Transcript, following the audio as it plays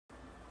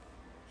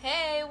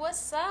Hey,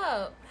 what's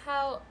up?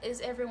 How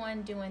is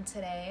everyone doing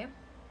today?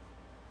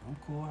 I'm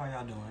cool. How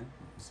y'all doing?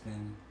 It's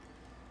been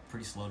a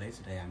pretty slow day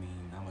today. I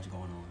mean, not much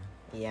going on.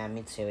 Yeah,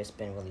 me too. It's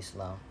been really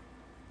slow.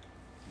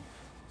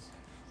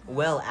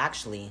 Well,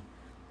 actually,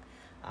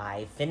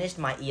 I finished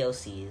my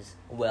EOCs.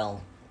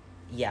 Well,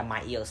 yeah,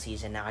 my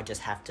EOCs, and now I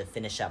just have to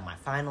finish up my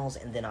finals,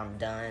 and then I'm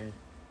done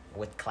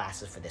with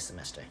classes for this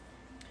semester.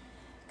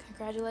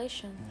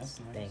 Congratulations. That's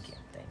nice. Thank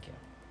you.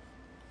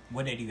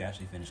 What day do you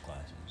actually finish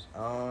classes?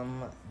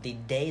 The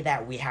day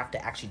that we have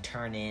to actually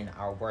turn in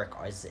our work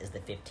is the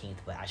 15th,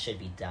 but I should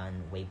be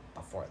done way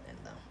before then,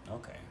 though.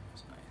 Okay,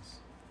 that's nice.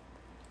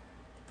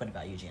 What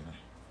about you, Gina?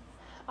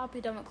 I'll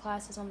be done with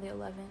classes on the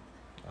 11th.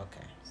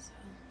 Okay. So,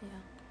 yeah.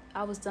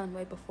 I was done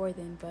way before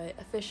then, but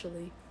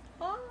officially.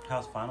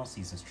 How's final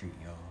seasons treating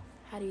y'all?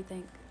 How do you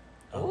think?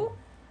 Oh.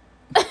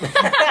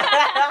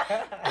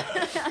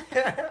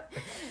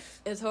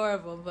 It's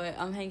horrible, but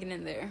I'm hanging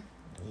in there.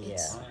 Yeah.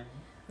 Alright.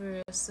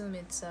 We assume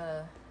it's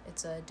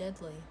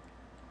deadly.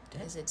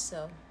 Is it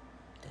so?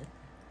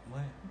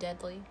 What?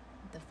 Deadly?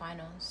 The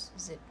finals,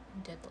 is it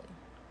deadly?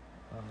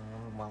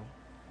 Well,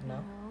 no.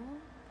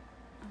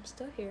 I'm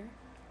still here.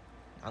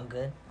 I'm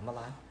good. I'm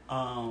alive.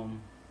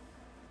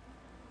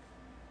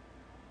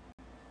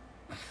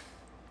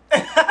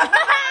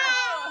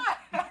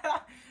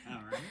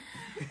 Alright.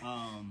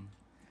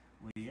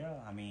 Well, yeah,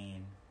 I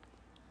mean,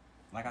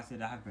 like I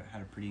said, I have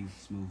had a pretty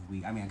smooth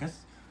week. I mean, I guess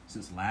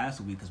since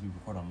last week, because we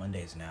record on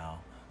Mondays now,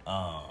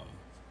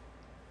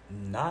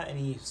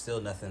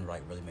 nothing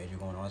like really major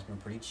going on. It's been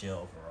pretty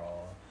chill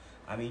overall.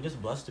 I mean,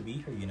 just blessed to be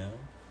here, you know.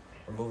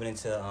 We're moving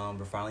into,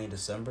 we're finally in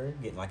December,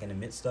 getting like in the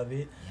midst of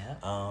it.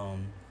 Yeah.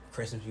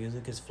 Christmas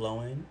music is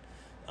flowing.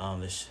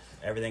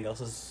 Everything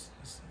else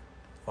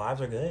vibes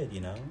are good,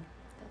 you know.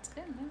 That's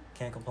good, man.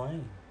 Can't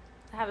complain.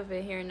 I haven't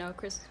been hearing no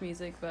Christmas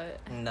music, but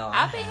No,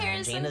 I've been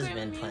hearing some Gina's good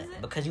been music.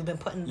 playing because you've been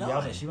putting it Yeah,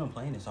 on. but she been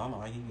playing it, so I don't know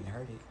why you even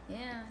heard it.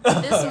 Yeah.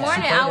 This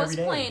morning played I was every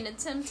day. playing The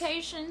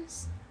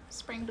Temptations.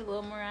 Sprinkled a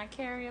little Mariah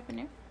Carey up in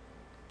there.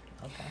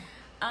 Okay.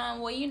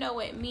 Well, you know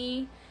what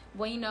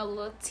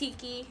little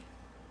Tiki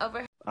over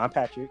here. I'm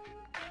Patrick,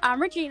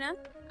 I'm Regina.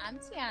 I'm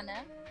Tiana.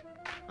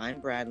 I'm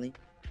Bradley.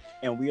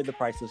 and we are the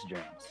Priceless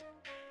Gems.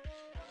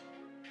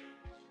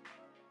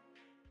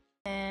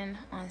 And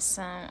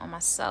on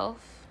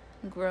myself,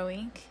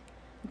 growing,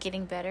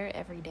 getting better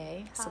every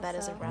day. So that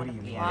is a Awesome. round What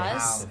of do you mean?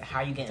 applause. How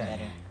are you getting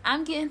better?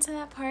 I'm getting to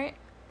that part.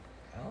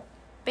 Oh.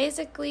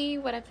 Basically,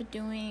 what I've been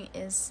doing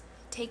is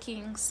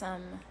taking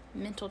some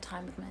mental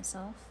time with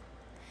myself.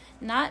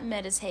 Not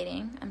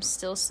meditating. I'm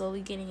still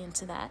slowly getting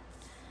into that.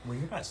 Well,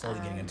 you're not slowly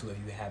getting into it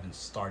if you haven't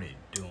started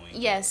doing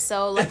Yes, it.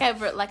 so like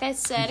I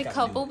said You a gotta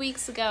couple do it.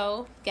 weeks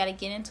ago, got to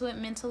get into it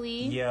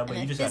mentally. Yeah, but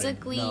and you then just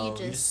physically,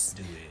 gotta, you just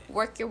do it.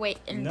 work your way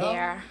in No,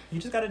 there. you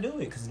just got to do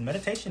it because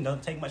meditation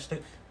doesn't take much.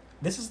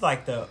 This is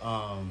like the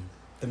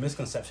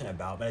misconception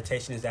about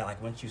meditation is that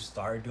like once you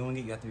start doing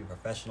it, you have to be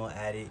professional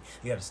at it.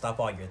 You have to stop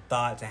all your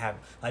thoughts and have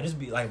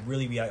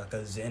really be like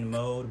a Zen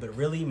mode. But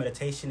really,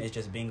 meditation is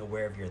just being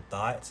aware of your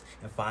thoughts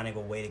and finding a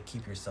way to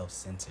keep yourself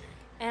centered.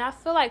 And I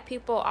feel like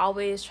people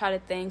always try to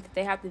think that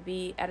they have to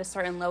be at a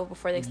certain level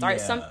before they start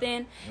Yeah.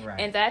 something. Right.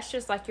 And that's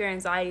just like your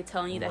anxiety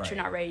telling you that Right.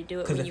 you're not ready to do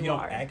it Because when if you you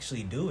don't are.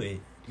 actually do it,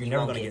 you're You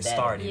never won't going to get get better.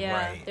 started. Yeah,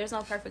 Right. there's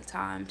no perfect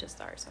time to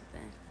start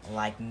something.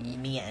 Like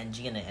me and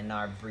Gina in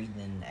our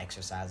breathing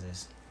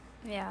exercises.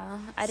 Yeah,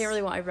 I didn't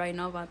really want everybody to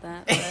know about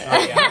that. Oh,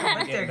 But yeah, I'm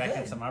They're getting back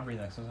good. into my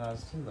breathing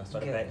exercises too. I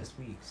started Good. back this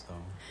week, so.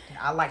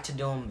 I like to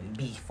do them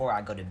before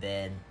I go to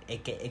bed.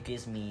 It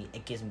gives me a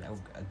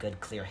good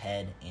clear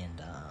head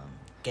and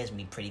gives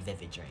me pretty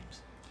vivid dreams.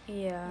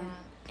 yeah.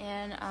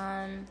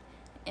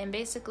 And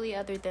basically,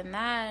 other than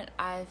that,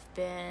 I've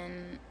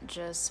been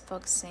just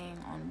focusing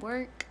on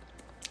work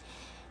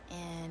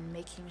and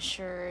making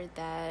sure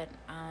that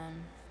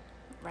I'm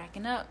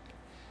racking up.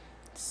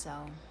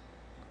 So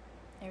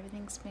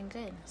everything's been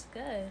good. It's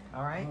good.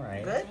 All right. All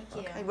right. Good. Thank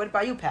you. Okay. What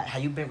about you, Pat?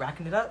 Have you been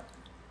racking it up?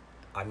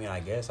 I mean,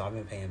 I guess I've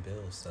been paying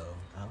bills, so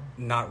Oh.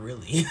 not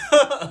really.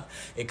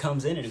 It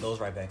comes in and it goes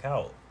right back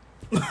out.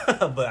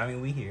 But I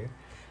mean, we here.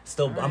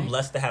 Still, All I'm right.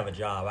 blessed to have a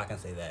job. I can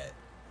say that.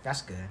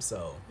 That's good.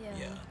 So Yeah.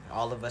 yeah.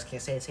 All of us can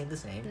say the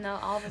same. No,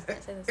 all of us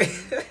can't say the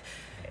same.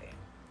 Hey.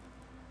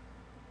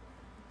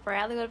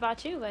 Bradley, what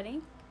about you,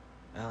 buddy?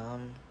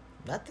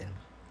 Nothing.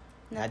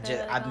 Nothing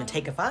I've been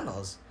taking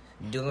finals,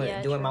 doing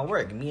Yeah, my true.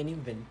 work. Me and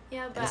you've been.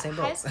 Yeah, the but same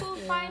high boat. school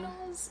Yeah.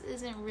 finals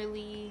isn't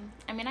really.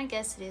 I mean, I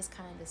guess it is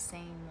kind of the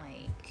same,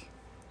 like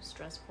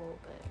stressful.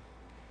 But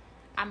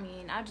I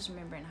mean, I just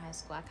remember in high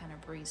school, I kind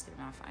of breezed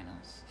through my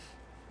finals.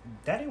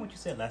 That ain't what you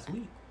said last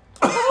week.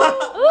 Last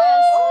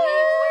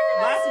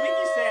Last week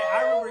you said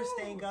I remember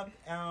staying up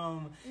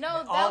No,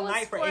 that all was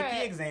night for for AP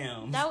a-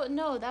 exams. That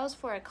was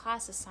for a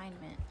class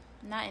assignment,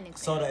 not an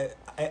exam. So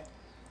that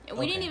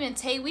we didn't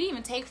okay.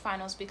 even take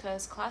finals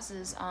because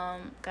classes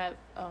got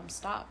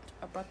stopped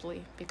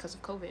abruptly because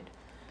of COVID.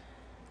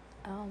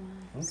 Oh,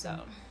 okay.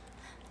 So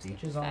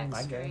teachers on, facts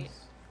I guess. straight.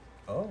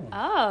 Oh.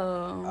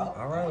 Oh.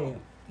 All right.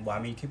 Well, I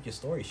mean, keep your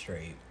story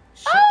straight.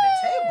 Shut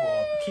the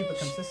table. Keep it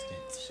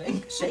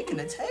consistent. shaking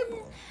the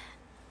table.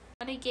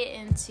 I want to get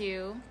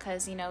into,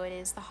 because, you know, it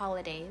is the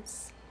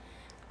holidays.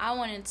 I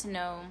wanted to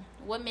know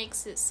what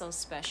makes it so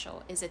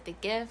special. Is it the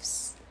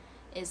gifts?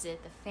 Is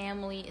it the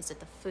family? Is it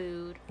the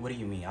food? What do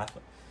you mean?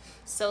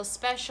 So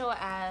special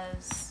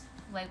as,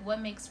 like, what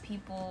makes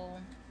people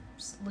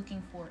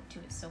looking forward to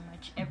it so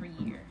much every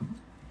year?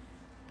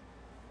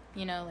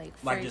 You know, like...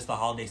 Like just the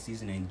holiday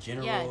season in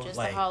general? Yeah, just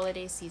like, the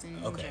holiday season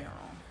in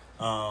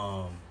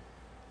general.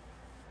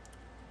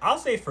 I'll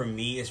say for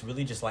me, it's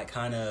really just like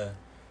kind of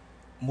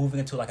moving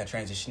into like a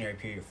transitionary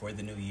period for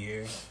the new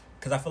year.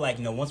 Because I feel like,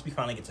 you know, once we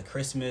finally get to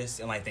Christmas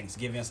and like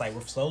Thanksgiving, it's like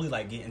we're slowly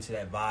like getting into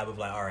that vibe of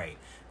like, all right,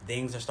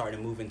 things are starting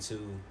to move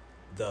into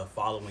the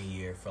following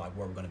year for like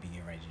what we're going to be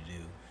getting ready to do.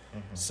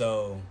 Mm-hmm.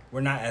 So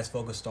we're not as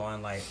focused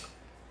on like,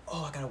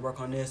 oh, I got to work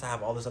on this. I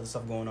have all this other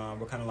stuff going on.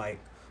 We're kind of like,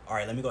 all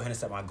right, let me go ahead and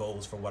set my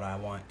goals for what I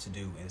want to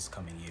do in this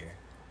coming year.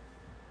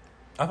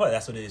 I feel like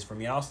that's what it is for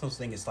me. I also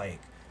think it's like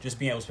just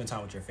being able to spend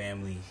time with your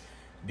family,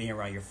 being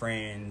around your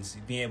friends,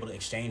 being able to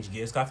exchange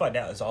gifts. 'Cause I feel like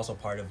that is also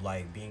part of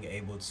like being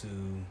able to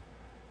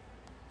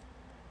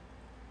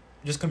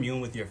just commune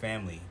with your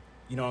family.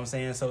 You know what I'm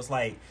saying? So it's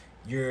like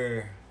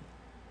you're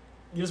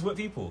just with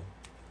people,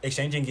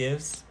 exchanging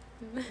gifts,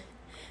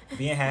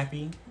 being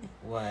happy.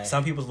 What?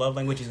 Some people's love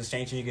language is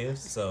exchanging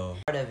gifts. So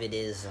Part of it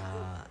is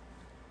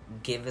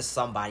give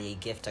somebody a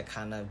gift to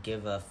kind of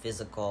give a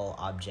physical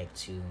object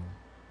to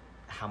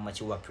how much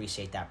you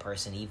appreciate that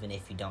person. Even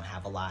if you don't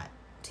have a lot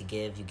to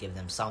give, you give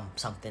them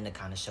something to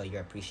kind of show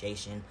your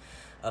appreciation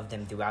of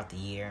them throughout the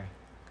year.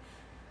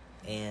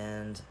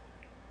 And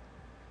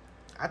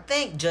I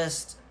think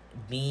just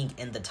being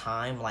in the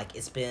time, like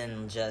it's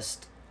been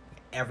just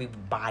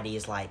everybody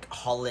is like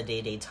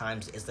holiday day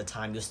times is the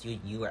time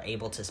you are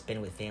able to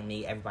spend with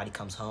family. Everybody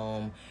comes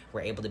home,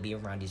 we're able to be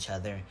around each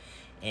other.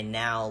 And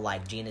now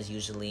like Gina's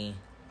usually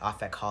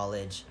off at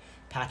college,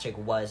 Patrick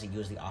was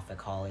usually off at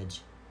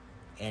college,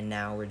 and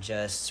now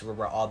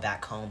we're all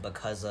back home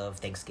because of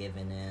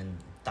Thanksgiving and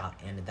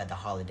the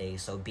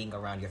holidays. So being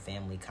around your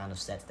family kind of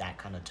sets that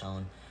kind of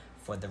tone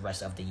for the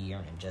rest of the year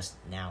and just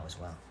now as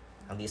well.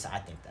 At least I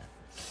think that.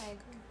 I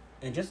agree.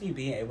 and just you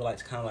being able like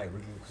to kind of like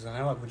review, because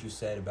I like what you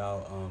said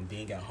about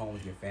being at home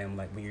with your family,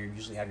 like when you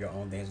usually have your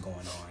own things going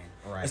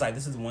on. Right. It's like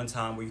this is one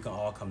time where you can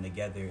all come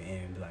together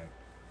and be like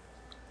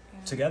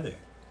together.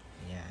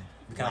 Yeah.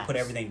 We kind of put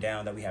everything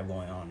down that we have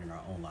going on in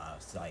our own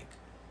lives to like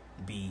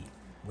be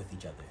with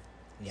each other.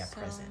 Yeah,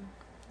 So, present.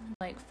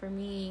 Like for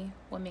me,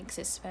 what makes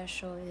it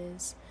special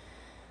is,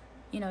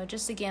 you know,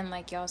 just again,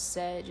 like y'all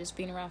said, just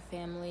being around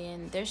family,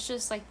 and there's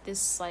just like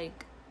this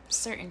like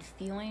certain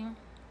feeling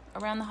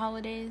around the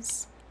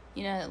holidays.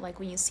 You know, like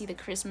when you see the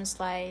Christmas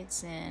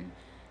lights and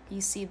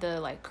you see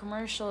the like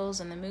commercials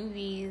and the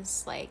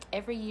movies, like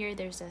every year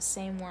there's that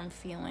same warm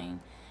feeling.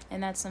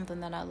 And that's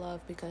something that I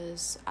love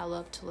because I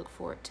love to look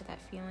forward to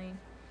that feeling.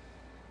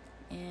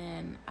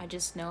 And I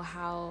just know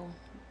how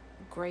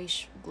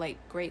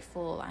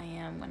grateful I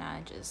am when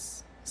I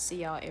just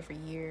see y'all every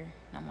year.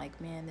 And I'm like,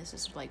 man, this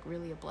is like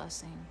really a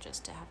blessing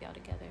just to have y'all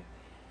together.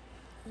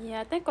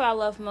 Yeah, I think what I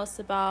love most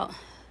about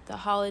the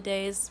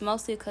holidays,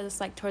 mostly because it's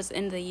like towards the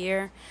end of the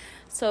year,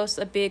 so it's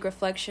a big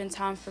reflection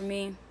time for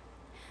me.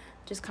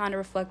 Just kind of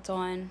reflect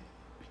on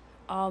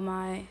all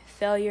my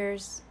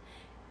failures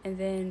and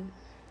then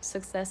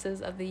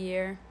successes of the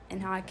year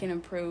and how I can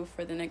improve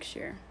for the next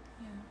year.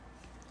 Yeah.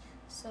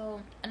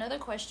 So another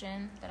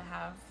question that I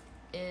have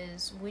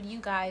is, would you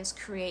guys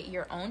create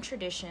your own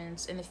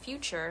traditions in the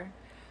future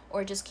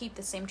or just keep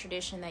the same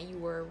tradition that you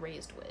were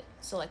raised with?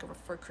 So like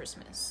for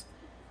Christmas.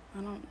 I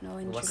don't know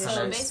any What traditions.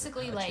 So kind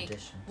basically, of like,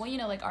 traditions? well, you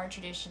know, like our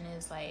tradition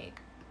is like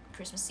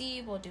Christmas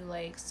Eve, we'll do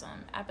like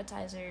some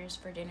appetizers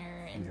for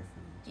dinner and Your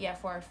food. yeah,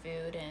 for our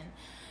food, and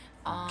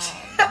not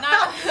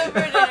for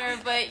dinner,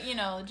 but you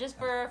know, just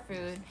for our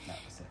food.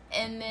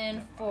 And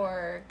then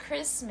for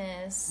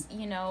Christmas,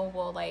 you know,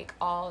 we'll like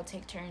all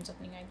take turns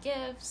opening our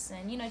gifts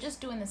and, you know, just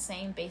doing the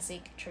same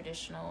basic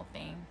traditional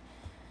thing.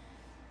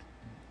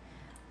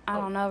 I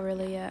don't know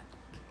really yet.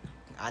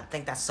 I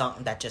think that's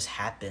something that just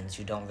happens.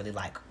 You don't really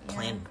like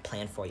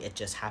plan for it. It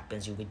just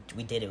happens.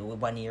 We did it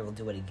 1 year, we'll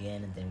do it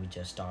again, and then we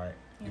just start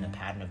in a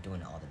pattern of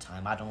doing it all the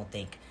time. I don't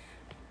think,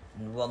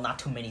 well, not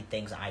too many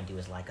things I do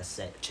is like a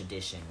set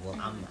tradition. Well,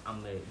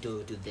 I'm gonna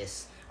do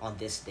this on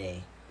this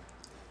day.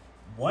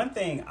 One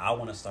thing I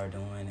want to start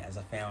doing as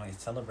a family is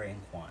celebrating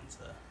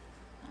Kwanzaa.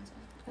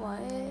 What?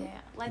 Yeah.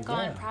 Like Yeah.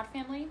 on Proud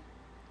Family?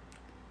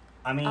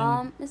 I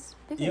mean, It's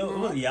bigger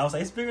than that. yeah, I was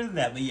like, it's bigger than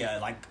that, but yeah,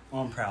 like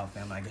on Proud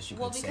Family, I guess you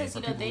Well, could say. because, For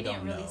you know, people they who didn't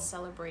don't really know.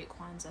 celebrate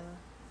Kwanzaa,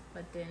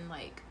 but then,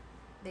 like,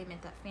 they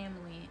meant that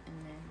family,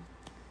 and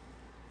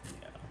then...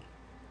 Yeah.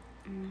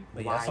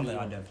 But yeah, that's something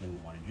I definitely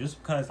want to do.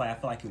 Just because, like, I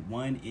feel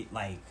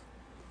like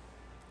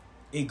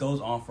it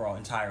goes on for our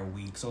entire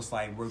week. So it's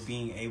like we're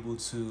being able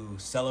to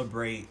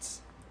celebrate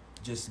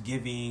just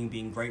giving,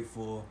 being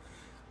grateful,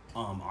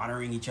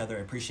 honoring each other,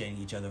 appreciating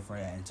each other for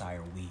that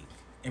entire week.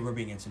 And we're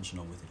being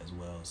intentional with it as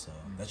well. So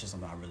that's just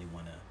something I really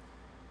want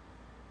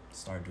to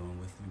start doing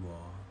with you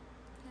all.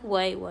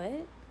 Wait,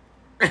 what?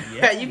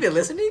 Yeah. You been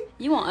listening?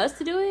 You want us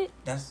to do it?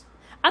 That's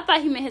I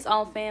thought he meant his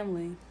own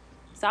family.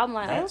 So I'm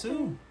like, That okay.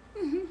 too.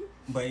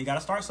 But you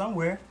gotta start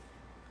somewhere.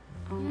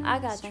 I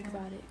gotta think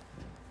about it.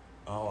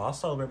 Oh, I'll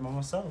celebrate by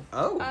myself.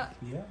 Oh,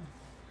 Yeah.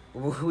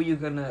 well, who you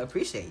gonna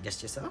appreciate?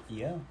 Just yourself?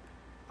 Yeah.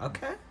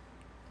 Okay.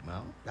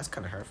 Well, that's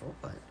kind of hurtful,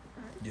 but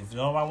If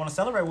nobody want to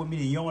celebrate with me,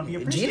 then you don't want to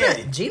be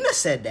appreciated. Gina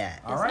said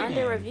that. All It's right. under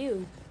then.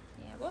 review.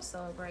 Yeah, we'll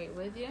celebrate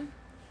with you.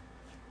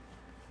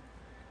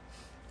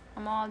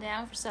 I'm all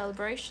down for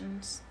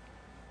celebrations.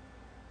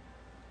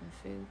 And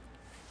food.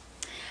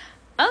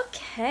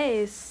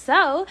 Okay,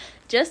 so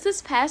just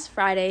this past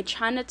Friday,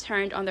 China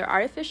turned on their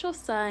artificial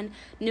sun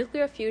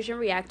nuclear fusion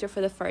reactor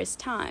for the first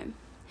time.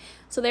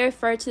 So they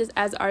refer to this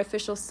as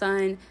artificial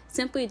sun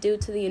simply due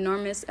to the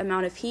enormous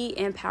amount of heat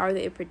and power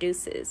that it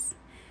produces.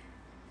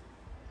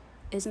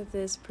 Isn't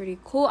this pretty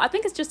cool? I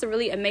think it's just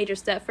a major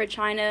step for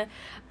China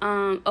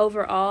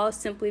overall,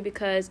 simply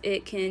because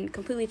it can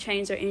completely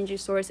change their energy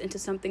source into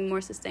something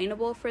more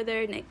sustainable for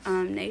their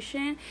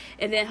nation,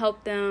 and then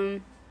help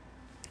them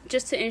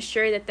just to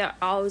ensure that they're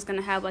always going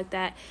to have like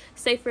that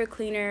safer,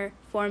 cleaner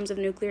forms of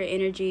nuclear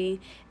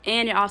energy,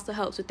 and it also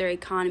helps with their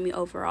economy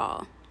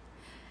overall.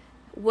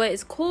 What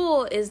is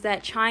cool is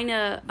that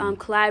China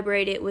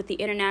collaborated with the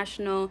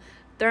International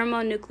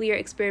Thermonuclear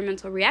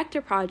Experimental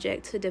Reactor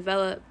Project to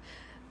develop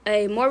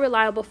a more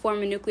reliable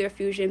form of nuclear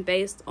fusion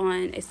based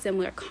on a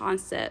similar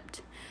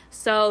concept.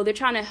 So they're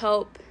trying to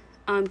help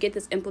get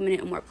this implemented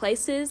in more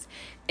places.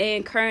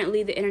 And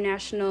currently, the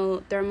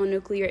International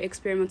Thermonuclear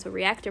Experimental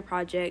Reactor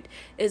Project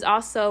is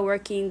also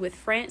working with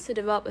France to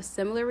develop a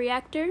similar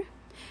reactor.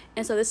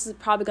 And so this is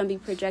probably going to be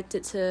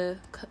projected to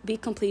be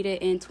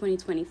completed in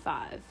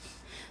 2025.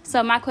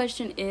 So my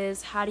question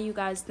is, how do you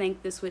guys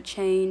think this would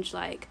change,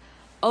 like,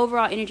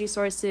 overall energy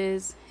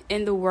sources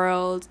in the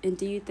world, and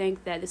do you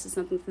think that this is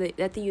something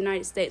that the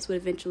United States would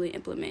eventually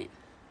implement?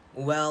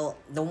 Well,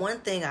 the one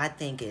thing I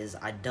think is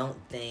I don't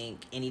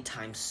think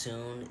anytime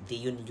soon the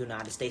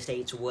United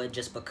States would,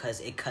 just because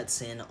it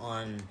cuts in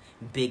on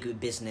big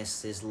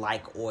businesses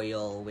like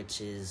oil,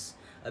 which is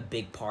a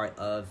big part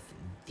of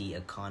the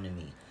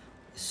economy.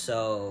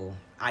 So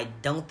I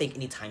don't think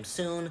anytime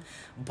soon,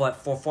 but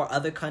for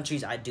other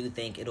countries, I do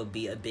think it'll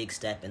be a big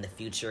step in the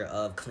future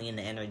of clean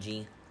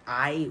energy.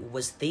 I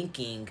was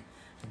thinking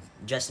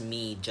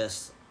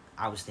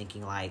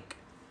like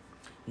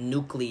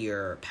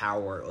nuclear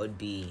power would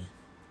be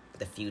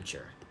the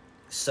future.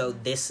 So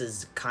this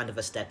is kind of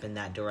a step in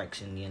that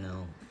direction,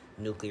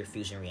 nuclear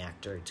fusion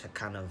reactor to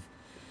kind of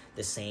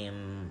the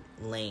same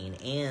lane.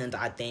 And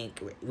I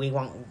think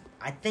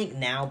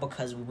now,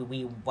 because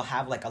we will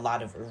have like a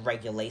lot of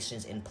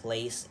regulations in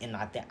place, and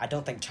I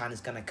don't think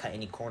China's going to cut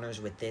any corners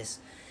with this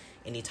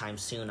anytime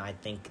soon. I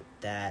think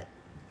that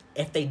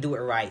if they do it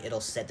right,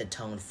 it'll set the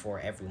tone for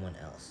everyone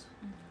else.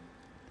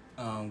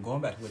 Going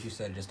back to what you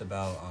said just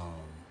about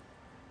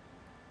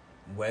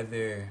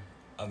whether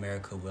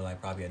America will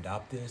like probably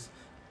adopt this,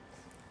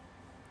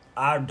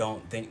 I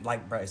don't think,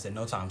 like Brett said,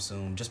 no time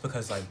soon. Just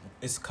because like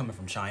it's coming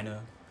from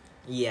China.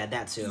 Yeah,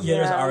 that too.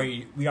 Yeah,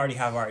 we already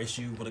have our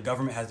issue. Well, the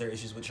government has their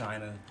issues with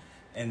China,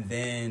 and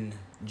then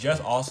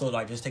just also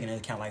like just taking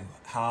into account like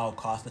how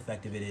cost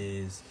effective it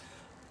is,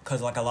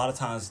 because like a lot of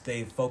times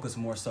they focus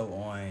more so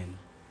on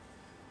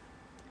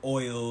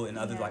oil and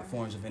other like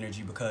forms of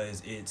energy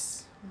because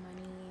it's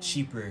Money.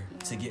 cheaper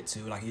to get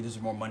to. Like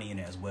there's more money in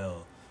it as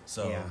well.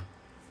 So Yeah.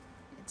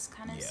 It's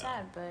kind of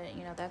sad,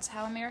 but that's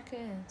how America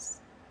is.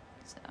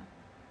 So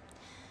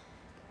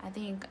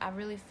I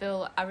really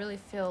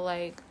feel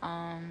like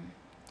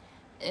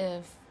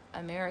if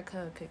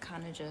America could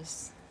kind of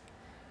just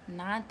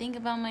not think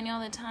about money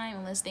all the time,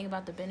 and let's think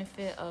about the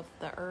benefit of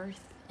the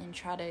earth and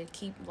try to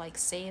keep like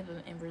save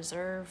and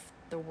preserve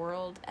the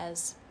world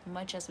as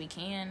much as we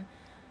can,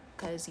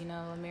 because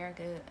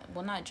America,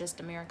 well, not just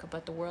America,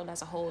 but the world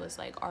as a whole is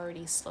like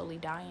already slowly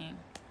dying,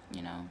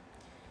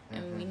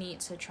 and we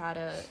need to try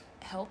to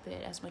help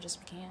it as much as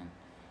we can.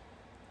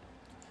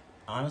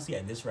 honestly,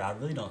 at this rate, I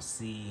really don't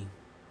see,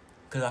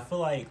 because I feel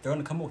like they're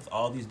going to come up with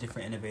all these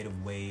different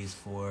innovative ways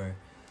for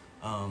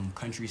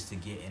countries to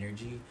get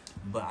energy,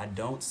 but I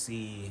don't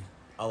see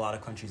a lot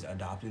of countries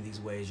adopting these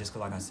ways just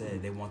because, like I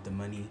said, they want the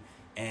money,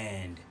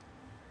 and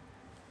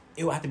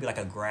it will have to be like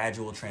a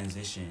gradual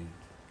transition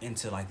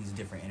into like these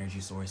different energy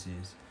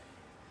sources,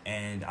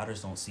 and I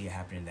just don't see it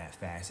happening that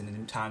fast, and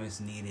the time is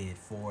needed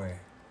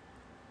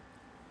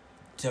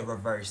to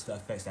reverse the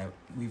effects that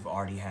we've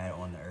already had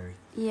on the earth.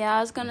 Yeah, I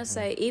was going to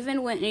say,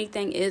 even when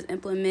anything is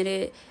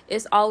implemented,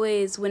 it's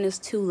always when it's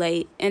too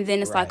late. And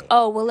then it's like,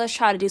 oh, well, let's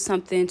try to do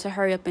something to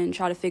hurry up and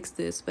try to fix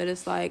this. But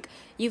it's like,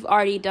 you've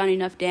already done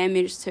enough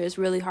damage to it's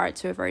really hard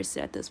to reverse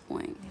it at this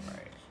point.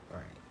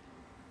 Right.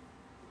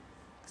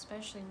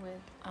 Especially with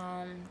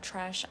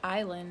Trash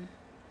Island.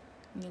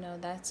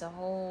 That's a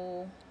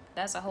whole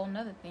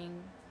nother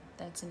thing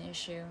that's an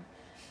issue.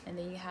 And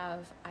then you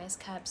have ice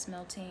caps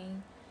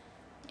melting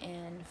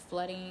and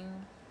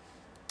flooding.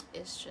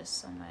 It's just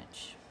so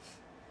much.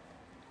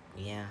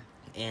 Yeah,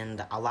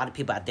 and a lot of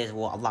people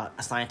a lot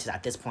of scientists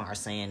at this point are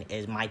saying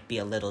it might be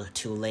a little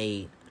too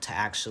late to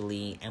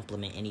actually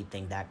implement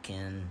anything that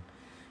can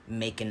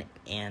make an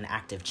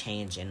active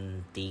change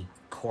in the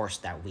course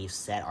that we've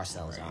set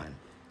ourselves on.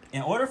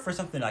 In order for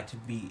something like to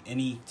be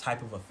any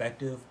type of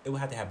effective, it would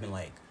have to happen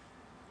like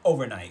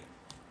overnight.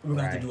 We're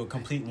gonna have to do a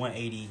complete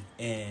 180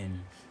 and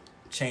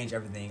change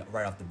everything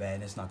right off the bat,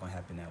 and it's not gonna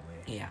happen that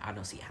way. Yeah, I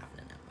don't see it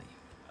happening that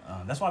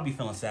way. That's why I be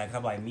feeling sad. Cause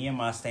I'm like, me and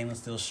my stainless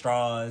steel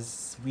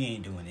straws, we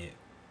ain't doing it.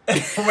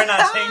 We're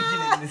not changing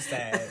it. It's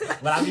sad,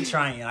 but I be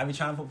trying. I be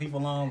trying to put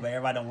people on, but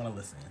everybody don't want to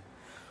listen.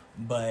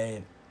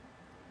 But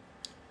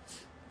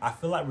I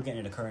feel like we're getting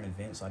into current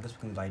events, so I guess we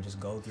can like just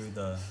go through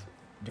the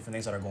different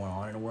things that are going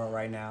on in the world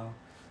right now.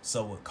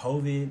 So with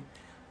COVID,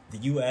 the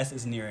U.S.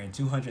 is nearing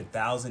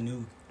 200,000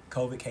 new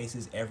COVID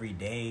cases every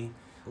day.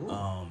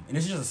 And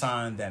this is just a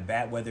sign that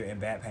bad weather and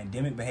bad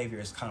pandemic behavior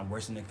is kind of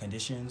worsening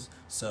conditions.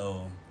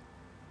 So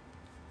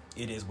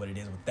it is what it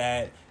is with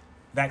that.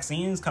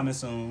 Vaccines coming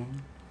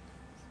soon.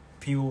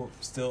 People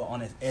still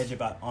on the edge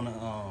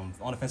on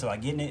the fence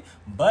about getting it,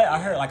 but I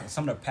heard like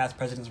some of the past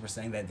presidents were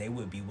saying that they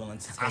would be willing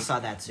to take I saw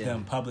that too.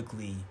 them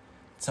publicly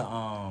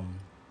to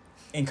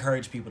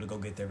encourage people to go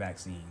get their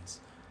vaccines.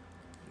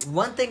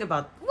 One thing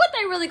about What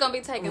they really gonna be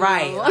taking?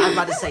 right, though? I'm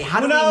about to say,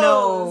 how Who do we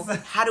know? knows?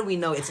 How do we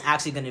know it's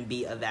actually going to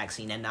be a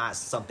vaccine and not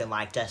something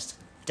like just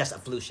a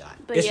flu shot?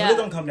 But It's yeah, really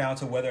gonna come down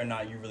to whether or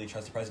not you really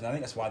trust the president. I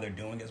think that's why they're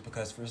doing it, is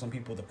because for some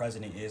people the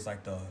president is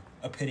like the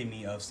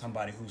epitome of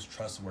somebody who's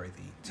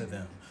trustworthy to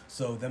them.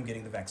 So them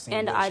getting the vaccine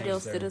And will the change ideal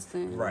their-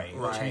 citizen. Right.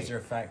 It'll Right. change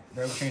their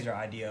they'll change their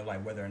idea of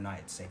like whether or not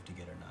it's safe to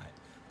get or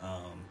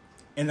not.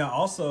 And then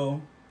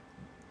also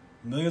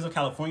millions of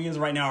Californians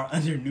right now are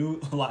under new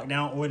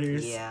lockdown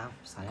orders. Yeah,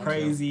 saw that too.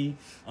 Crazy.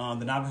 The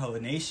Navajo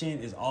Nation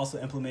is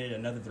also implemented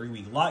another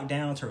 3-week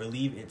lockdown to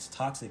relieve its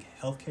toxic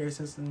healthcare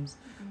systems.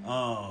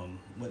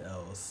 What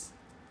else?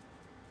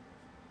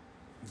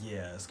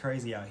 Yeah, it's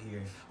crazy out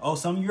here. Oh,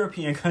 some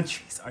European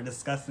countries are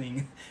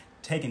discussing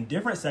taking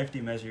different safety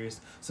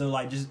measures. So,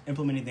 like, just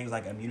implementing things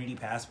like immunity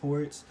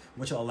passports,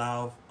 which will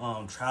allow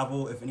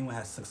travel if anyone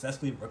has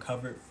successfully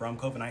recovered from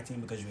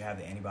COVID-19 because you have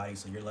the antibodies,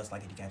 so you're less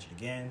likely to catch it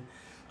again.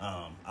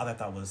 I thought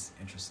that was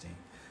interesting.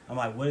 I'm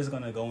like, what is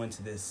going to go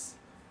into this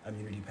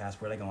immunity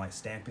passport? Are they going to, like,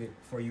 stamp it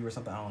for you or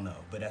something? I don't know,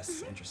 but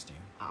that's interesting.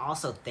 I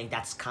also think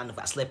that's kind of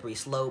a slippery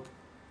slope,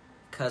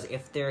 because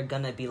if they're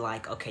going to be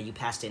like, okay, you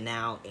passed it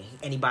now,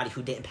 anybody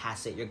who didn't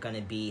pass it, you're going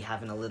to be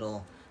having a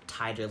little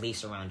tighter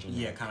leash around you.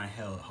 Yeah, kind of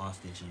held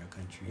hostage in your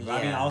country. But I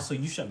mean, Yeah. also,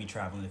 you shouldn't be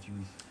traveling if you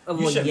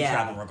Well, should be yeah.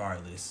 traveling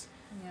regardless.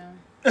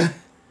 Yeah.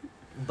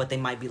 But they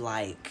might be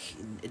like,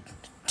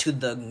 to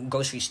the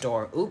grocery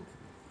store, oop,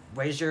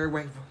 where's your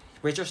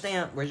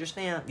stamp? Where's your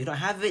stamp? You don't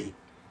have it.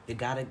 You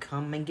gotta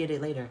come and get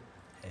it later.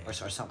 Hey. Or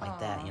something like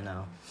that, you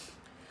know.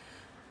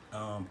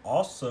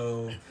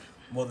 Also,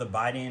 well, the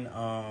Biden,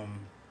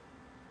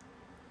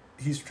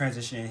 he's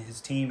transitioning his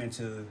team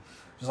into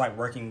just like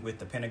working with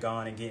the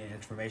Pentagon and getting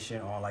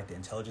information on like the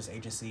intelligence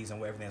agencies and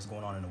what everything that's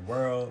going on in the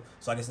world.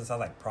 So I guess this sounds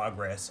like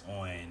progress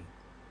on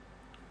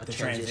A the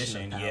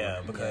transition transition. of Yeah,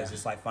 power. because Yeah.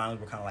 it's like finally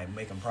we're kind of like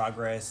making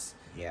progress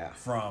Yeah.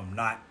 from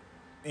not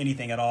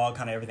anything at all.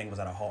 Kind of everything was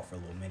at a halt for a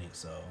little minute.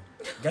 So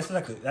I guess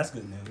that's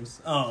good news.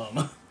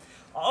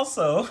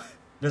 Also,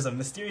 there's a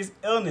mysterious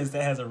illness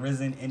that has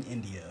arisen in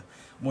India.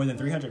 More than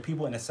 300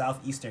 people in the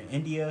southeastern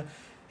India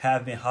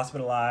have been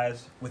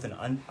hospitalized with an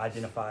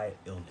unidentified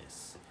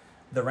illness.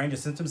 The range of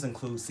symptoms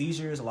include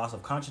seizures, loss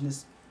of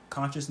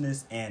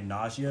consciousness, and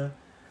nausea.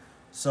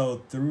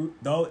 So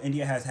though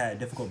India has had a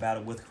difficult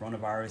battle with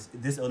coronavirus,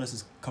 this illness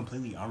is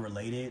completely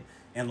unrelated,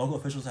 and local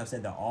officials have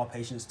said that all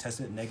patients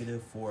tested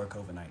negative for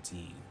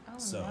COVID-19. Oh,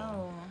 So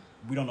no.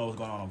 we don't know what's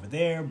going on over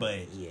there,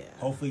 but Yeah.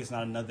 hopefully it's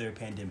not another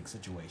pandemic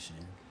situation,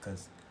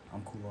 because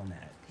I'm cool on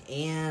that.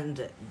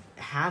 And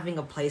having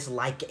a place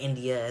like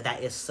India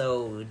that is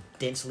so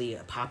densely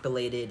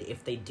populated,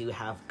 if they do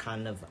have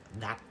kind of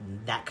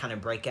that kind of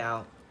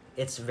breakout,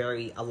 it's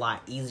a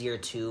lot easier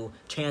to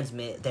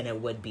transmit than it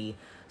would be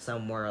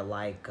somewhere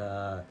like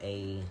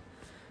a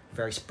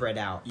very spread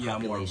out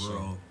population. More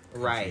rural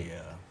country, Right.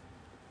 Yeah.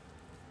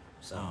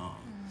 So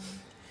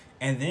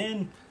And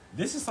then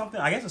this is something,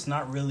 I guess it's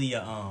not really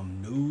a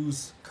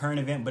news current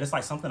event, but it's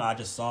like something I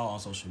just saw on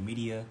social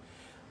media.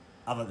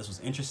 I thought this was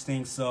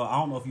interesting. So I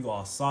don't know if you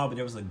all saw, but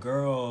there was a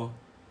girl,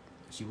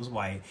 she was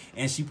white,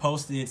 and she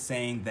posted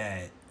saying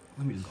that,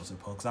 let me just go to the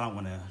post because I don't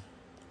want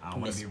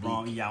to be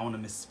wrong. Yeah, I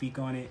want to misspeak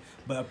on it.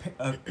 But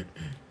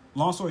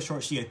long story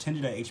short, she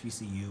attended at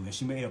HBCU, and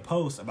she made a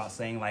post about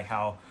saying like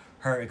how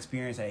her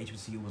experience at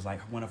HBCU was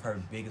like one of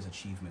her biggest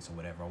achievements or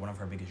whatever, or one of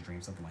her biggest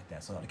dreams, something like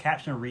that. So the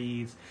caption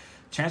reads,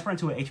 "Transferring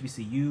to an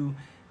HBCU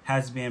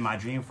has been my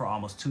dream for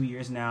almost 2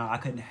 years now. I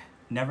could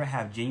never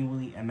have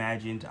genuinely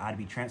imagined I'd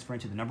be transferring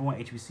to the #1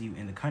 HBCU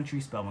in the country,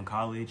 Spelman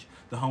College,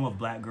 the home of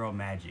Black Girl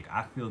Magic.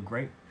 I feel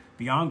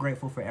beyond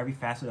grateful for every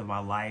facet of my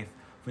life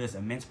for this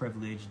immense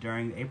privilege.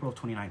 During April of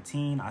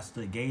 2019, I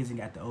stood gazing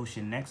at the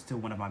ocean next to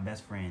one of my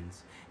best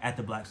friends at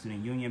the Black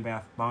Student Union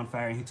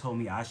bonfire, and he told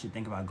me I should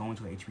think about going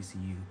to a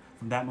HBCU.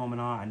 From that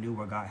moment on, I knew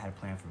where God had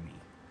planned for me."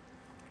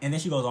 And then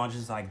she goes on to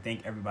just like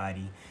thank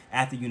everybody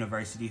at the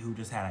university who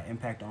just had an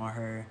impact on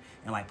her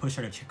and like push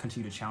her to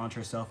continue to challenge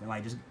herself and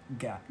like just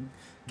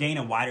gain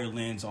a wider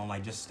lens on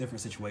like just different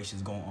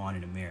situations going on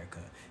in America.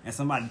 And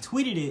somebody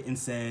tweeted it and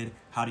said,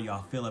 "How do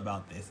y'all feel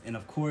about this?" And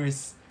of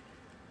course,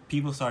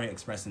 people started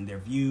expressing their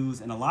views,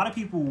 and a lot of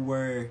people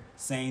were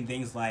saying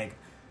things like,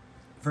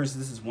 first,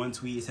 this is one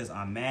tweet. It says,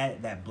 "I'm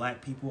mad that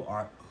black people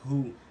are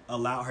who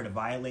allowed her to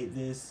violate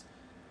this.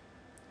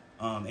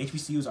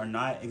 HBCUs are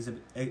not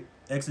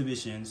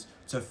exhibitions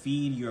to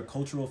feed your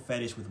cultural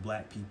fetish with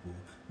black people.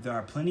 There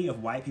are plenty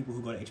of white people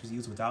who go to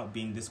HBCUs without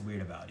being this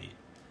weird about it."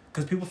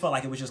 Because people felt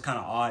like it was just kind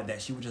of odd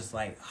that she was just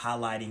like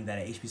highlighting that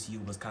a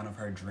HBCU was kind of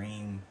her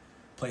dream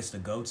place to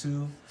go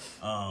to.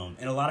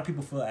 And a lot of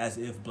people feel as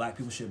if black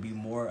people should be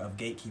more of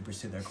gatekeepers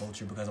to their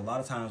culture, because a lot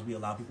of times we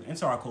allow people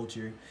into our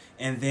culture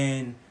and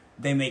then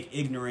they make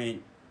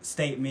ignorant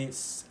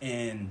statements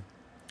and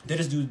they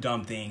just do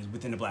dumb things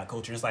within the black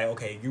culture. It's like,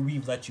 okay,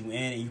 we've let you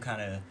in and you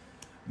kind of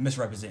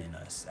misrepresenting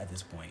us at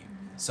this point.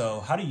 Mm-hmm.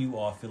 So how do you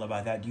all feel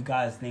about that? Do you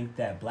guys think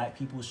that black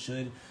people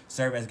should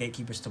serve as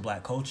gatekeepers to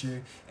black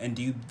culture? And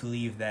do you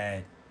believe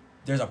that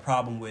there's a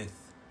problem with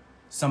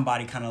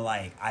somebody kind of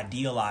like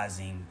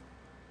idealizing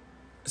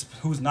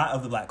who's not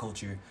of the black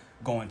culture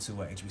going to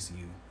a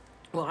HBCU?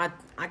 Well,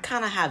 I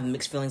kind of have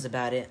mixed feelings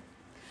about it,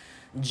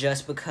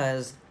 just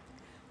because,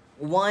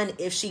 one,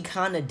 if she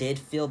kind of did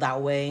feel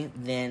that way,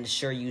 then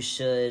sure, you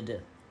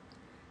should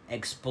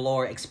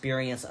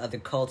experience other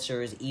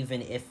cultures,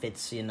 even if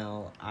it's,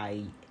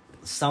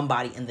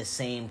 somebody in the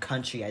same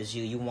country as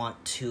you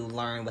want to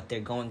learn what they're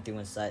going through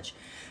and such.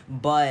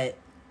 But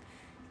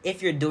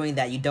if you're doing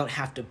that, you don't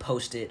have to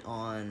post it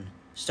on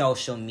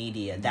social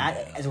media.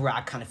 That is where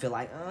I kind of feel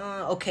like,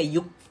 okay,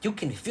 you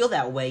can feel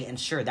that way, and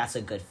sure, that's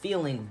a good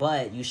feeling,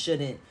 but you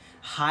shouldn't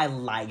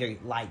highlight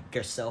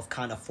yourself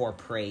kind of for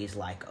praise,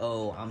 like,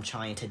 oh, I'm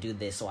trying to do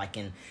this so I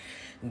can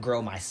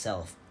grow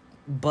myself.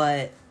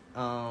 But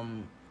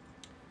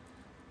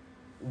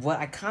what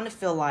I kind of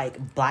feel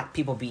like black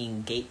people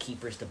being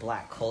gatekeepers to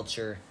black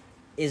culture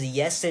is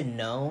yes and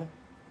no,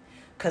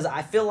 because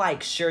I feel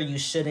like, sure, you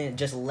shouldn't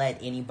just let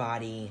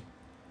anybody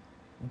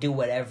do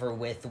whatever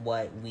with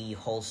what we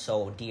hold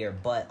so dear,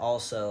 but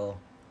also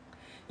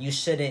you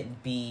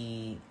shouldn't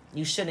be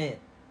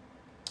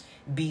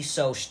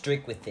so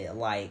strict with it,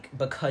 like,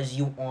 because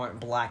you aren't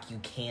black you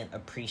can't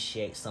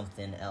appreciate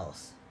something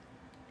else,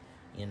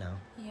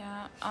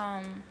 Yeah,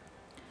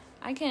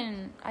 I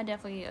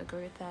definitely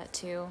agree with that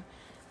too,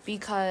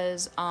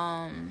 because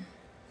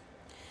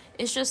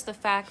it's just the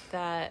fact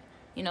that,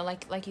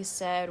 like you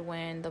said,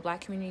 when the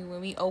black community,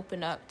 when we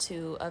open up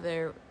to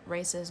other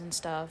races and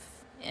stuff,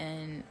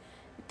 and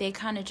they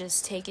kind of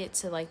just take it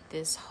to like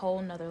this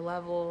whole nother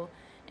level,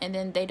 and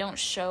then they don't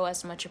show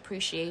as much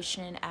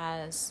appreciation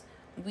as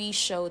we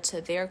show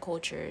to their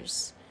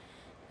cultures,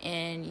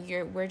 and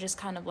we're just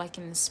kind of like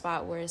in the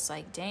spot where it's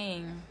like,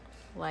 dang,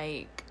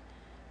 like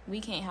we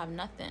can't have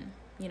nothing,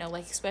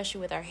 like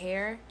especially with our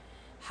hair,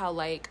 how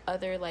like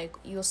other, like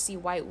you'll see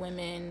white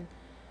women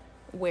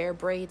wear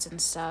braids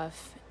and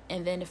stuff,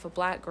 and then if a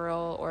black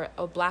girl or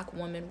a black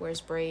woman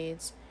wears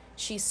braids,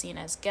 she's seen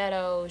as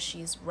ghetto,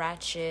 she's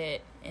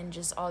ratchet, and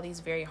just all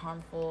these very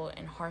harmful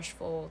and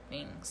harshful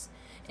things.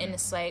 And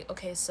it's like,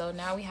 okay, so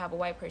now we have a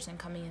white person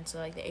coming into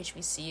like the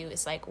HBCU.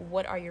 It's like,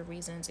 what are your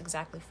reasons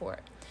exactly for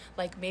it?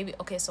 Like maybe,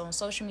 okay, so on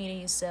social media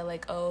you said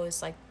like, oh,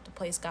 it's like the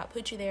place God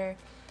put you there,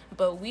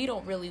 but we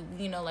don't really,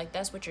 like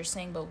that's what you're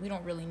saying, but we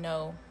don't really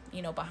know,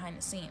 behind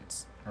the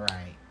scenes.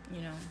 Right.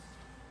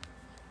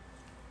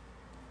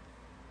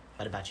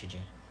 What about you,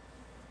 June?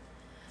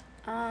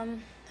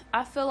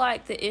 I feel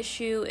like the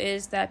issue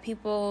is that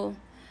people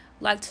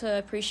like to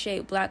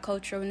appreciate black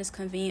culture when it's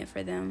convenient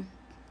for them.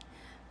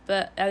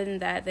 But other than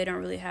that, they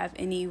don't really have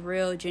any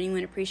real,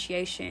 genuine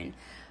appreciation.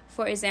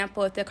 For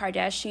example, if the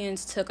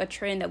Kardashians took a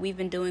trend that we've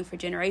been doing for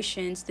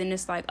generations, then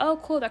it's like, oh,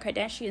 cool, the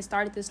Kardashians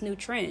started this new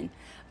trend.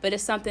 But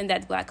it's something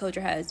that black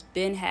culture has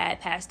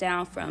passed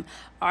down from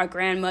our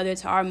grandmother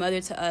to our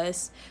mother to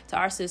us, to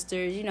our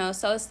sisters,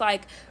 So it's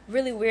like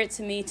really weird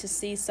to me to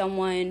see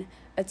someone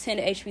attend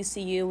a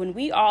HBCU when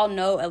we all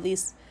know at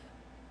least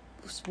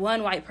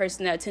one white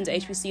person that attends a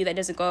HBCU that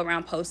doesn't go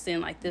around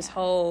posting like this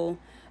whole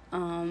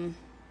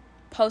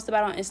post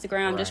about it on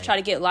Instagram, just try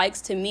to get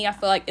likes. To me, I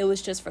feel like it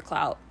was just for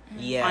clout.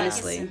 Yeah,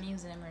 honestly, it's a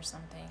museum or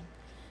something.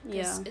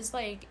 Yeah, it's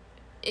like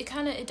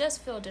it does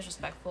feel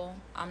disrespectful.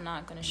 I'm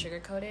not gonna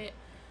sugarcoat it.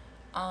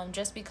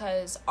 Just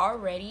because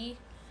already,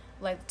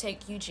 like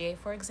take UGA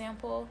for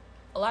example,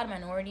 a lot of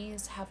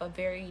minorities have a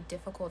very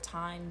difficult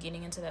time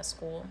getting into that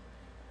school,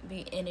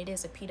 and it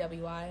is a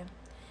PWI,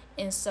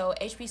 and so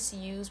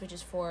HBCUs, which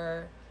is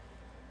for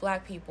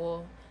black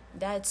people,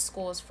 that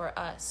school is for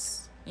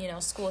us.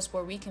 Schools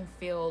where we can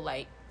feel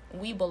like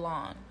we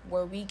belong,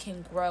 where we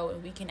can grow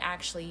and we can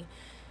actually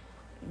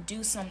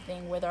do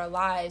something with our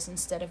lives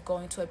instead of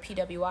going to a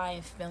PWI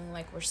and feeling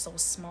like we're so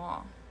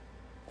small.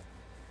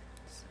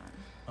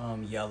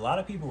 Yeah, a lot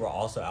of people were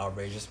also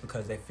outraged just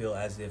because they feel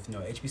as if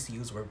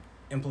HBCUs were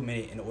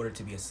implemented in order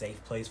to be a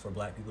safe place for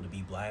black people to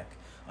be black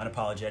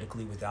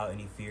unapologetically without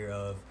any fear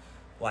of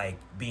like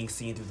being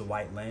seen through the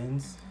white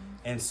lens.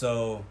 And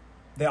so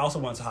I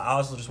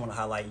also just want to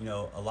highlight, you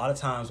know, a lot of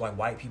times like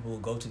white people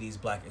go to these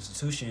black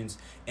institutions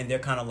and they're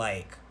kind of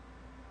like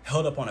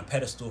held up on a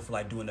pedestal for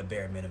like doing the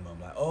bare minimum.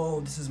 Like,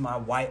 oh, this is my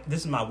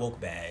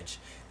woke badge.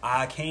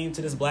 I came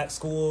to this black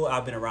school,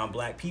 I've been around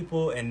black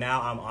people, and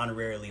now I'm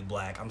honorarily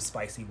black. I'm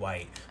spicy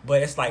white.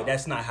 But it's like,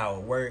 that's not how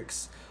it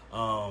works.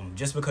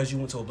 Just because you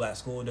went to a black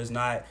school does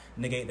not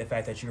negate the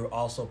fact that you're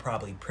also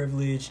probably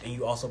privileged, and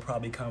you also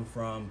probably come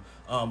from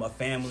a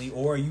family,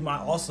 or you might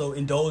also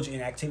indulge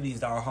in activities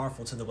that are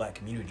harmful to the black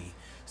community.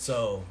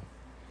 So,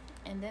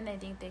 and then they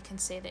think they can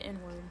say the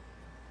N-word.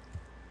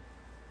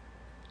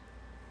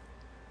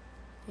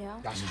 Yeah.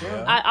 That's true.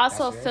 I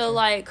also feel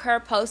like her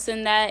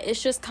posting that,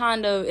 it's just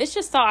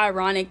so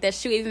ironic that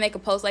she would even make a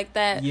post like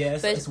that. Yeah,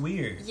 but it's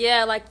weird.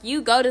 Yeah, like,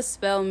 you go to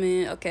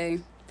Spelman, okay.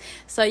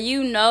 So,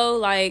 you know,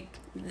 like,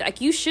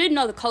 you should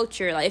know the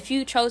culture. Like, if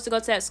you chose to go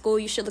to that school,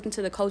 you should look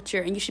into the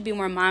culture, and you should be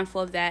more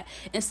mindful of that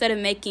instead of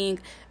making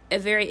a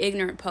very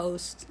ignorant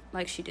post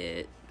like she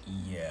did.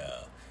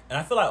 Yeah. And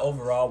I feel like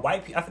overall, I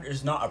feel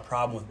there's not a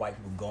problem with white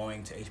people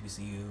going to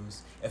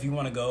HBCUs. If you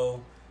want to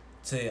go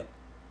to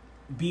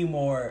be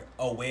more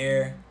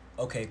aware,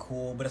 okay,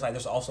 cool. But it's like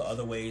there's also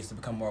other ways to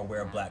become more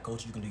aware of black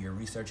culture. You can do your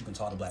research. You can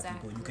talk to black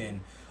people. You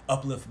can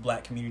uplift the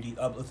black community.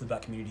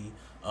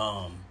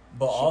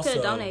 But also, She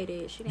could have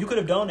donated. You could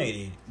have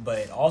donated,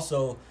 but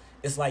also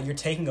it's like you're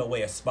taking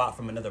away a spot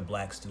from another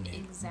black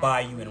student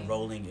by you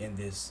enrolling in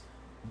this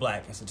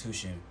black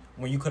institution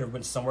when you could have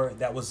went somewhere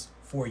that was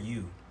for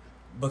you,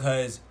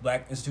 because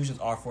black institutions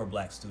are for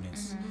black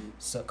students.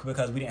 So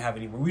because we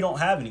don't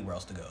have anywhere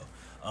else to go.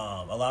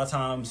 A lot of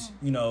times,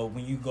 you know,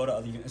 when you go to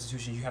other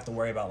institutions, you have to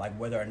worry about like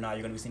whether or not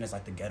you're going to be seen as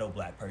like the ghetto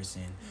black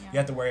person. You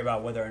have to worry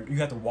about whether you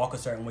have to walk a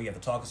certain way, you have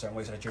to talk a certain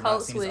way, so that you're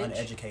not seen as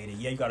uneducated.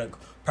 Yeah, you got to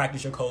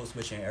practice your code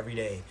switching every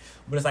day.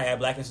 But it's like at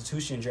black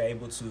institutions, you're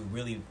able to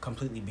really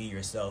completely be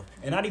yourself,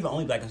 and not even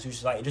only black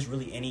institutions, like just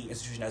really any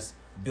institution that's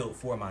built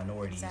for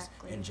minorities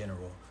in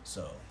general.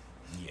 So,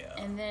 yeah.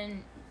 And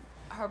then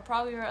her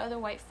other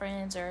white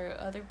friends or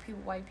other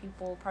white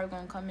people probably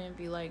gonna come in and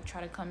be like,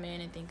 try to come in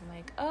and thinking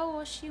like, oh,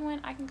 well, she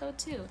went, I can go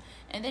too.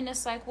 And then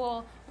it's like,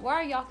 well, why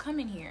are y'all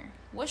coming here?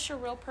 What's your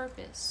real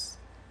purpose?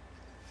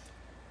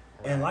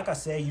 And like I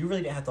said, you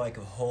really didn't have to like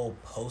a whole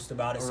post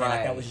about it saying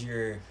like that was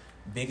your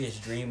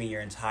biggest dream in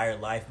your entire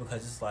life,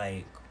 because it's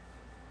like,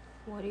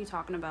 what are you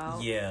talking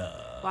about? Yeah.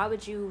 Why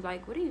would you,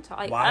 like, what are you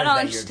talking? Like, I don't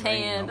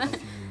understand.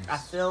 I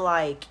feel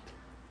like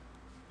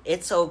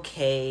it's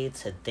okay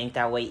to think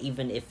that way,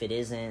 even if it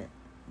isn't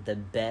the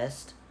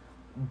best,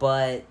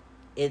 but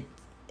it,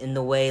 in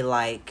the way,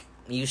 like,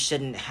 you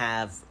shouldn't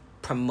have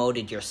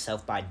promoted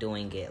yourself by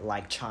doing it.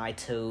 Like, try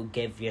to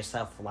give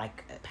yourself,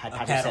 like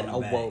Patrick said, a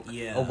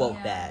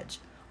woke badge.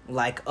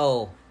 Like,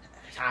 oh,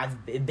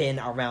 I've been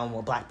around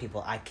with black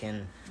people,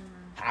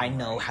 I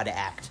know how to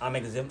act. I'm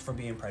exempt from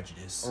being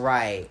prejudiced.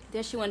 Right.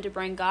 Then she wanted to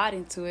bring God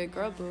into it,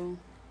 girl, boo.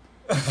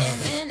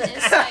 And then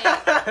it's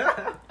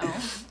like,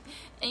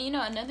 and you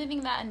know, another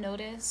thing that I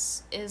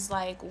notice is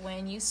like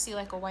when you see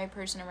like a white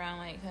person around,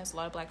 like who has a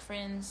lot of black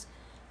friends,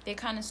 they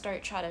kind of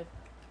try to,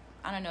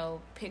 I don't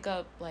know, pick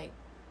up like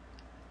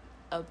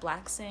a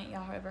black scent.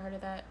 Y'all ever heard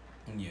of that?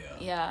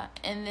 Yeah.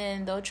 And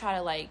then they'll try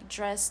to like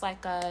dress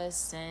like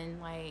us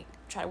and like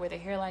try to wear their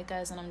hair like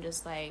us, and I'm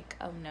just like,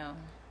 oh no,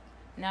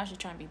 now she's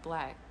trying to be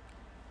black.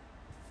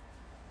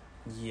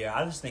 Yeah,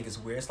 I just think it's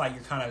weird. It's like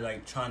you're kind of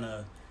like trying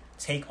to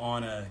take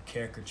on a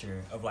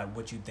caricature of like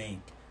what you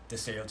think the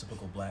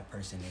stereotypical black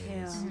person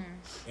is.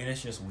 And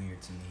it's just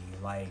weird to me.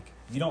 Like,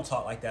 you don't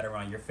talk like that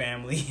around your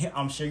family.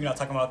 I'm sure you're not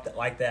talking about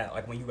like that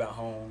like when you at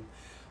home.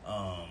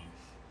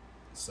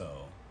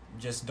 So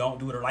just don't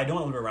do it, or like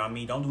don't do it around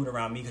me. Don't do it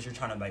around me because you're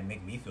trying to like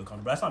make me feel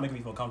comfortable. That's not making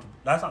me feel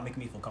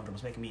comfortable.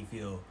 It's making me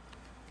feel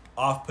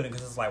off-putting,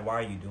 because it's like, why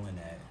are you doing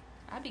that?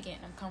 I'd be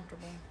getting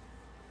uncomfortable.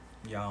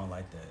 Yeah, I don't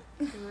like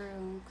that. For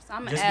real.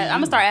 I'm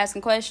gonna start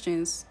asking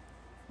questions.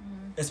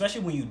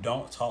 Especially when you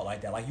don't talk like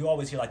that. Like, you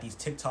always hear like these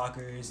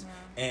TikTokers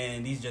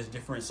and these just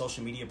different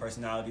social media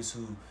personalities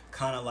who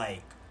kind of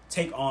like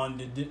take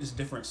on this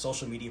different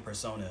social media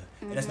persona,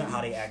 and that's not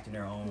how they act in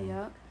their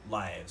own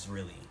lives,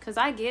 really. Because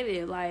I get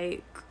it.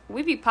 Like,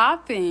 we be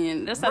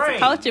popping. That's the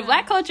culture.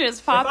 Black culture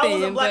is popping. If I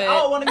wasn't black,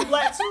 I would want to be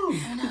black too.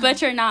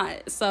 But you're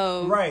not.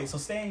 So so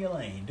stay in your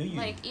lane. Do you?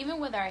 Like,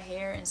 even with our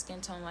hair and skin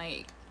tone,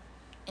 like,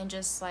 and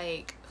just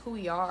like who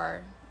we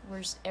are,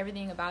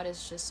 everything about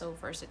us is just so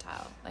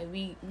versatile. Like,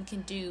 we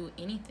can do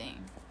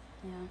anything.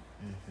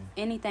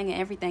 Anything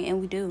and everything, and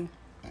we do.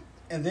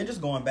 And then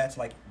just going back to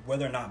like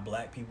whether or not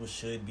black people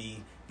should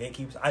be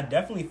gatekeepers, I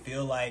definitely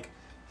feel like,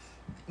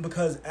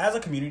 because as a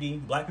community,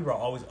 black people are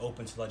always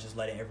open to like just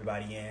letting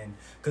everybody in,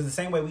 because the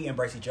same way we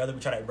embrace each other, we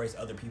try to embrace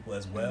other people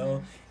as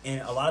well. And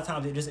a lot of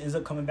times it just ends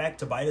up coming back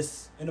to bite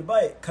us in the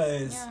butt,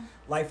 because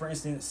like, for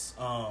instance,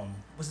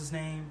 what's his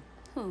name?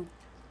 Who?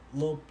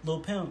 Lil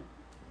Pimp.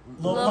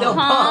 Lil Lil Pump.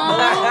 Pump.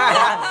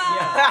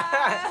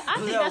 Yeah. I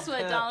think that's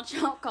what Donald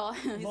Trump called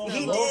him. He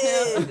Lil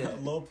did.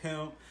 Pimp. Lil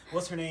Pimp.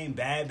 What's her name?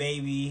 Bad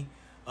Baby.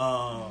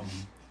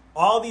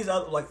 All these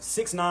other like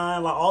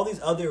 6ix9ine, like all these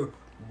other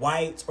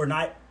white or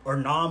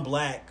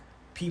non-black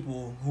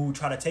people who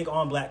try to take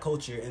on black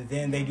culture, and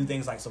then they do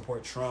things like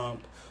support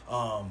Trump,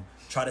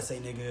 try to say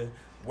nigga,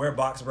 wear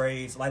box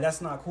braids. Like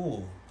that's not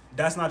cool.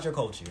 That's not your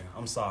culture.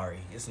 I'm sorry,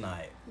 it's not.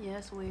 Yeah,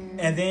 it's weird.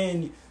 And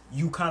then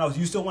you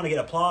still want to get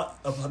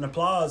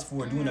applause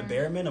for doing a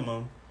bare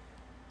minimum,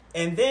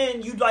 and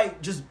then you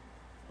like just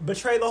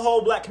betray the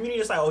whole black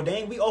community. It's like, oh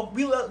dang, we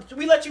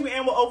let you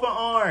in with open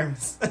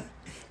arms,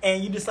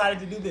 and you decided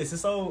to do this. And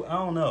so I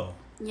don't know.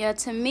 Yeah,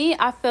 to me,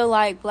 I feel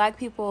like black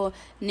people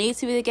need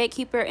to be the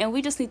gatekeeper, and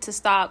we just need to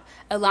stop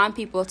allowing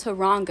people to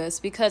wrong us,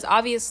 because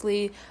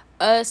obviously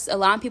us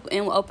allowing people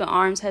in with open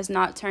arms has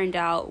not turned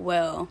out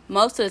well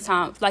most of the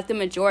time, like the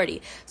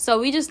majority. So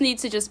we just need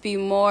to just be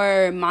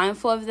more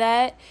mindful of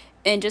that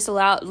and just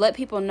let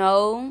people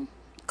know,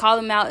 call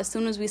them out as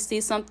soon as we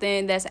see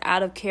something that's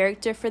out of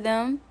character for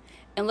them,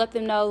 and let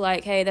them know,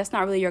 like, hey, that's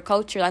not really your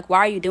culture. Like, why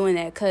are you doing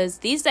that? Because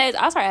these days,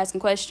 I start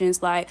asking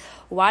questions like,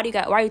 why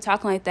are you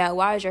talking like that?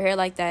 Why is your hair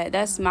like that?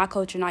 That's my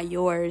culture, not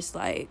yours.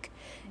 Like,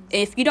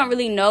 if you don't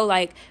really know,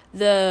 like,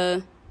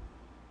 the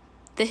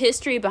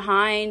history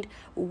behind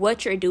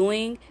what you're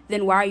doing,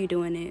 then why are you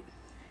doing it?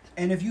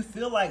 And if you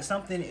feel like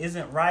something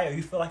isn't right, or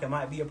you feel like it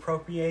might be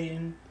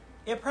appropriating,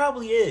 it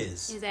probably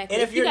is. Exactly.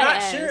 And if you're You gotta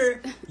not ask.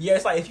 sure, yeah,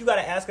 it's like if you got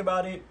to ask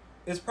about it,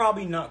 it's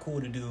probably not cool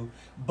to do.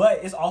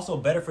 But it's also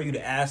better for you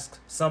to ask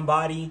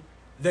somebody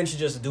than to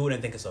just do it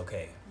and think it's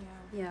okay.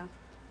 Yeah.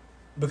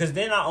 Because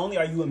then not only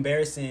are you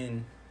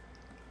embarrassing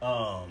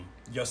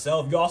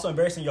yourself, you're also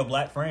embarrassing your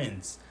black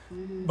friends.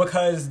 Mm-hmm.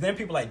 Because then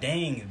people are like,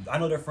 dang, I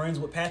know they're friends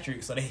with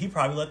Patrick, so he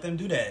probably let them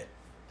do that.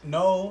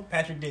 No,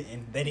 Patrick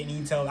didn't. They didn't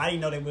even tell. I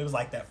didn't know that it was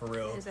like that for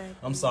real. Exactly.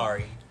 I'm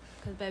sorry.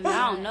 Because, baby,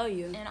 I don't know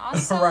you. And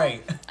also,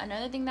 Right.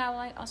 another thing that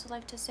I would also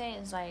like to say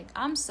is, like,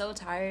 I'm so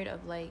tired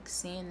of, like,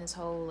 seeing this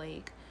whole,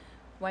 like,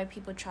 white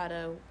people try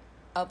to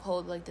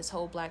uphold, like, this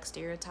whole black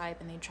stereotype,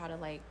 and they try to,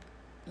 like,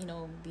 you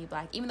know, be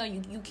black. Even though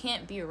you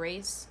can't be a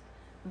race,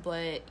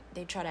 but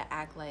they try to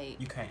act like...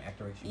 You can't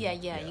act a race. Yeah,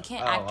 you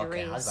can't act a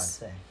race. I was about to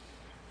say.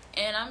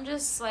 And I'm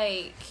just,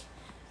 like...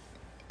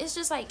 It's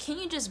just, like, can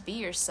you just be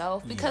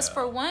yourself? Because, Yeah.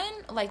 for one,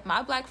 like,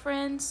 my black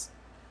friends,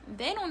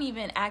 they don't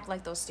even act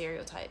like those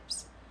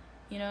stereotypes.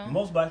 You know?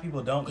 Most black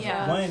people don't. Because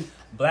Yeah. when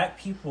black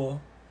people,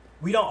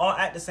 we don't all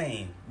act the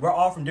same. We're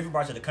all from different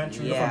parts of the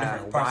country. We're from Yeah,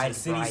 different parts of wide the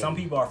city. variety. Some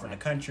people are from the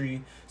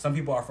country. Some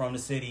people are from the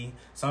city.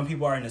 Some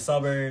people are in the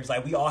suburbs.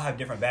 Like, we all have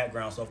different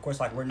backgrounds. So, of course,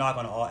 like, we're not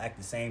going to all act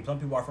the same. Some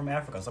people are from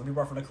Africa. Some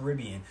people are from the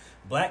Caribbean.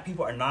 Black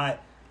people are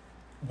not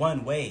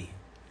one way.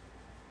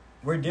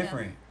 We're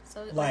different. Yeah.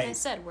 So, like I Like-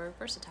 said, we're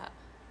versatile.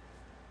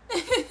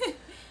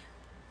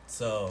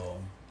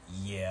 So,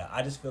 yeah,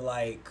 I just feel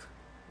like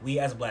we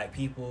as black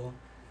people,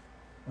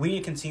 we need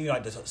to continue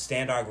like to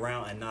stand our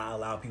ground and not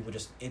allow people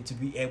to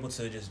be able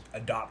to just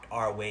adopt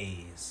our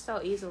ways So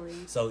easily.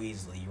 so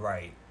easily,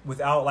 right?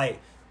 Without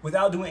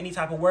doing any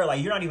type of work.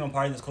 Like, you're not even a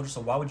part of this culture,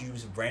 so why would you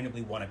just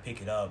randomly want to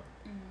pick it up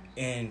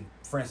and,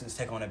 for instance,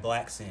 take on a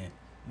black scent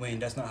when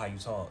that's not how you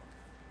talk?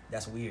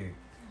 That's weird.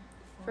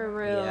 For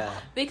real. Yeah.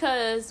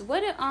 Because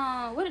what did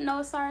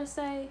Noah Cyrus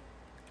say?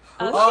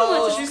 She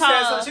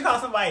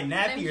called somebody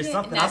nappy or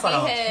something. I saw it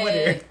Nappy on head.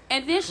 Twitter.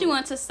 And then she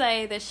went to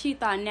say that she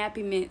thought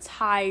nappy meant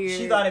tired.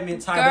 She thought it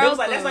meant time, but it was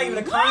like that's not even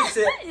the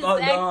concept.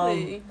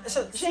 Exactly.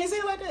 She ain't say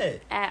it like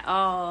that. At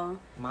all.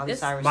 Miley It's-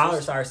 Cyrus.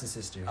 Miley Cyrus's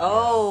sister.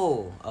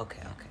 Oh, okay.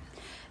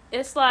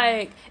 It's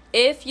like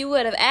if you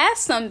would have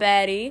asked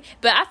somebody,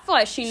 but I feel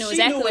like she knew She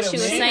exactly knew what what she it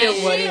was meant. saying.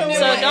 She knew what it meant.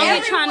 So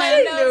don't be trying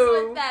Everyone to.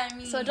 knows what that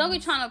means. So don't be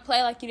trying to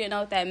play like you didn't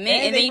know what that meant, and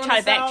And then they you from try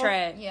to the South.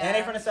 backtrack. Yeah. And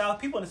they from the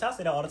South. People in the South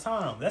say that all the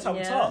time. That's how we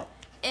Yeah. talk.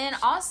 And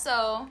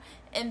also,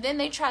 and then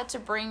they tried to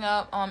bring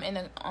up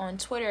on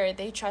Twitter,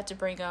 they tried to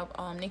bring up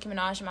Nicki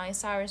Minaj and Miley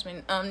Cyrus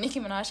when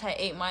Nicki Minaj had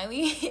ate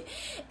Miley,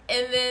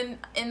 and then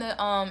in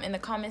the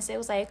comments it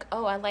was like,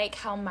 oh, I like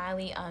how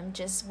Miley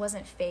just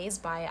wasn't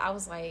fazed by it. I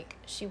was like,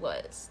 she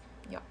was,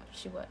 y'all,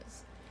 she was.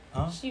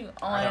 Huh? She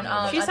I don't know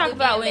on that. She's I talking think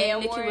about VMA when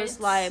Nicki was Awards.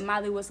 like,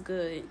 Miley was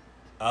good.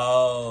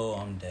 Oh,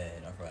 I'm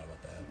dead. I forgot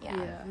about that. yeah. I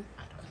don't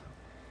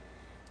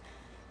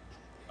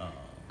know.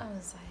 I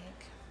was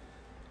like,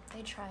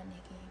 they tried Nicki.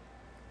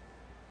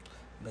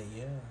 But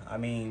yeah, I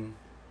mean,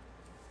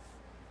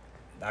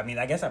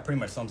 I guess that pretty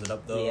much sums it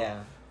up though.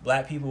 Yeah.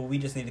 Black people, we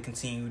just need to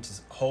continue to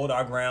hold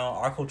our ground.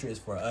 Our culture is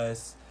for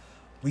us.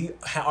 We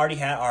already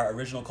had our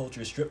original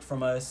culture stripped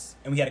from us,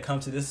 and we had to come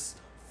to this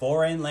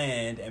foreign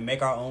land and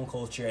make our own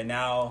culture, and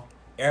now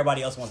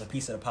everybody else wants a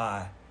piece of the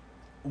pie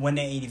when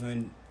they ain't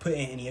even put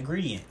in any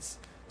ingredients.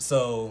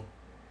 So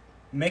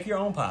make your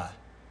own pie.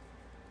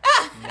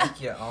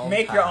 Make your own.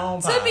 Make your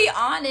own pie. To be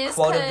honest,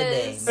 Quote of the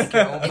day. 'cause Make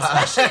your own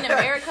pie. especially in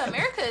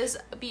America is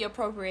be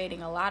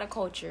appropriating a lot of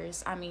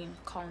cultures. I mean,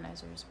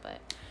 colonizers, but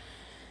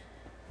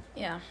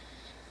yeah.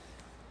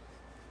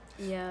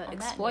 Yeah, On that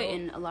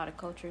exploiting a lot of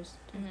cultures.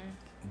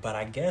 Mm-hmm. But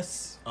I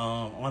guess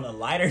on a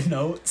lighter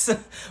note,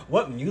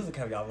 what music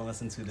have y'all been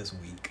listening to this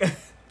week?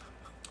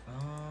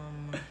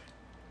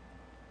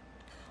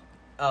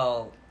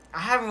 Oh, I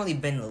haven't really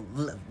been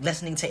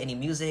listening to any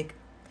music,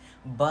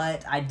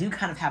 but I do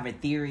kind of have a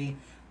theory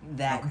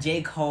that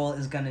J. Cole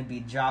is going to be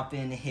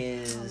dropping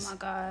his Oh my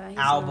God, he's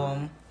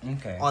album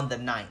Okay. on the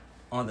 9th.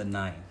 On the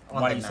 9th.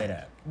 On Why the do you say 9th.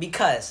 that?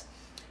 Because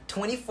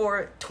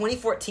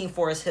 2014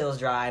 Forest Hills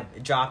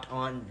Drive dropped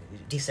on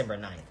December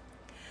 9th.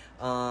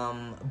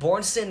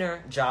 Born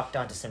Sinner dropped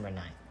on December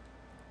 9th.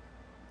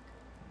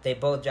 They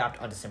both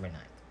dropped on December 9th.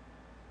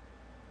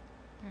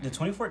 The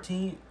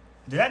 2014,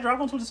 did that drop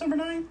on December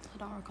 9th? I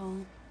don't recall.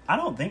 I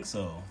don't think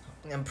so.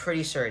 I'm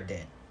pretty sure it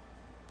did.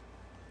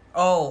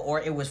 Oh, or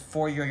it was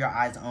For Your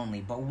Eyes Only.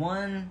 But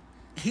one...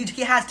 He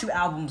has 2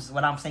 albums.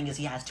 What I'm saying is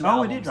he has 2 albums.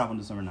 Oh, it did drop on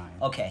December 9th.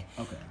 Okay.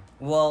 Okay.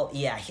 Well,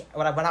 yeah.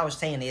 What I was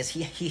saying is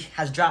he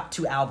has dropped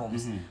 2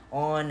 albums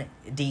on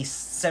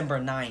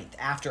December 9th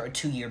after a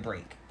 2-year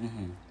break.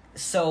 Mm-hmm.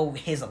 So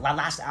his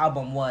last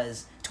album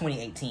was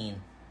 2018.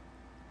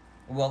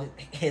 Well,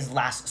 his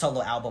last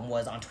solo album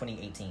was on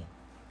 2018,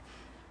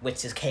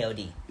 which is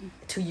KOD.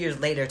 2 years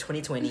later,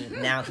 2020,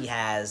 now he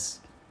has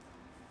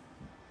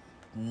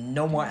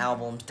no more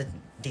albums.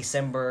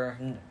 December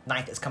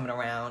 9th is coming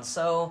around,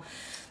 so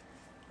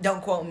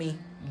don't quote me,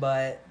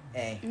 but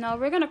hey. No,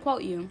 we're gonna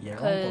quote you. Yeah,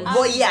 Cause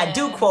Well, yeah, Yeah.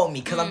 do quote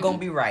me, because I'm going to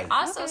be right.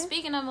 Also, Okay.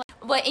 speaking of,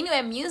 but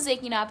anyway,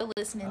 music, you know, I've been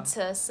listening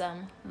to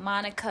some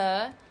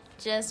Monica.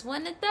 Just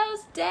one of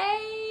those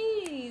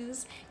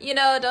days. You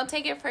know, don't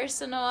take it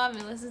personal. I've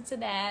been listening to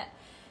that.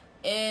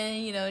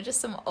 And, you know, just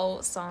some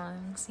old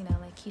songs, you know,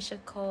 like Keisha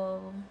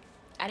Cole.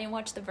 I didn't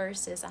watch the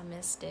verses. I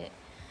missed it.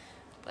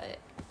 But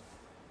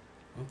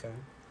Okay.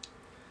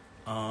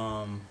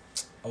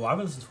 Oh, I've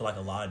been listening to like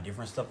a lot of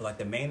different stuff, but like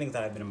the main things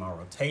that have been in my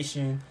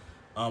rotation,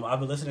 I've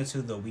been listening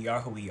to the We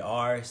Are Who We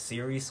Are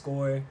series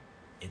score.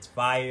 It's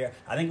fire.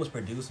 I think it was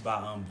produced by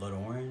Blood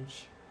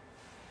Orange.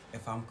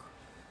 If I'm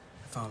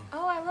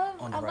oh, I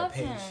on the right love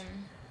page.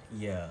 him.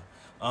 Yeah.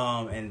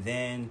 And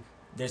then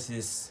there's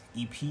this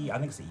EP. I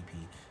think it's an EP.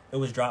 It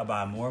was dropped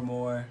by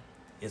More.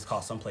 It's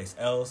called Someplace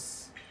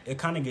Else. It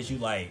kind of gives you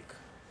like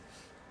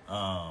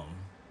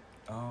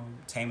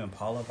Tame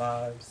Impala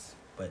vibes,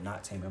 but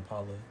not Tame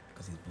Impala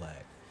because he's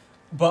black.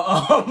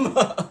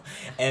 But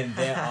and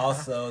then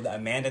also the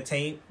Amanda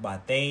tape by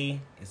Thay.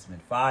 It's been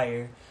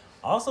fire.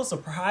 Also,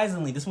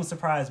 surprisingly, this one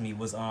surprised me,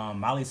 was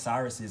Miley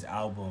Cyrus's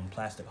album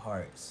Plastic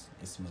Hearts.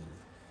 It's smooth.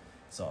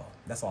 So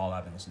that's all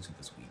I've been listening to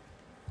this week.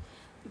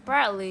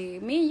 Bradley,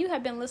 me and you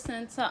have been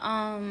listening to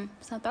some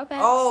throwbacks.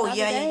 Oh, the other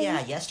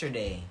yeah. day.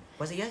 Yesterday.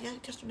 Was it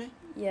yesterday?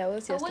 Yeah, it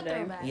was Oh, what yesterday.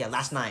 throwback? Yeah,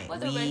 last night. What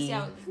throwbacks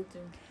y'all listening to?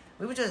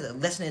 We were just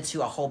listening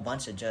to a whole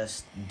bunch of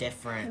just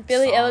different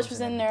Billie songs Eilish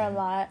was and in there a everything.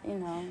 lot, you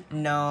know.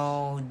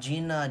 No,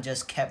 Gina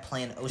just kept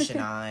playing Ocean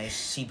Eyes.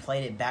 She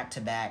played it back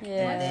to back,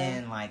 Yeah. and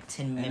then like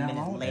 10 Ain't nothing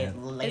wrong minutes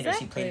with later,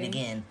 she played it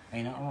Exactly. again.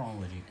 Ain't nothing wrong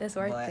with it. It's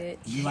worth But it.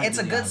 You like it's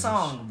a Billie good Eilish.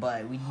 song,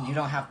 but you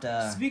don't have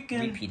to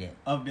Speaking repeat it.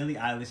 of Billie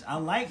Eilish, I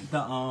like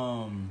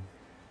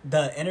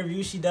the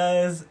interview she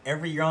does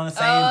every year on the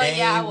same Oh, day.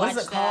 yeah, I What is it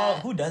watched called?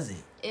 that. Who does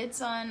it?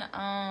 It's on,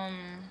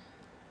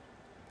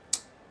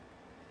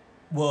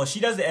 Well, she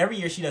does it every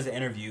year. She does an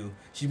interview.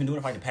 She's been doing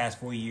it for like the past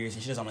 4 years,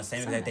 and she does it on the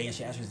same exact day, and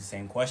she answers the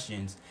same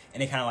questions,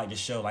 and they kind of like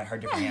just show like her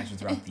different answers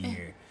throughout the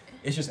year.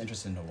 It's just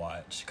interesting to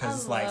watch because I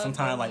it's like love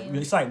sometimes like Billie.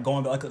 it's like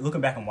going like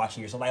looking back and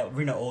watching it. So like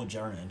reading an old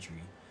journal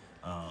entry.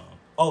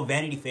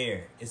 Vanity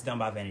Fair. It's done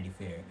by Vanity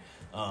Fair.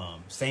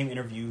 Same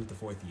interview the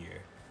 4th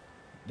year.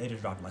 They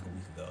just dropped it like a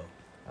week ago.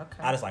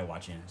 Okay. I just like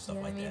watching stuff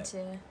yeah, like me that.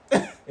 too.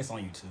 It's on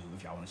YouTube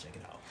if y'all want to check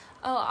it out.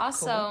 Oh,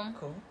 also,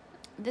 cool.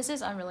 this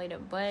is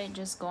unrelated, but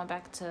just going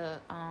back to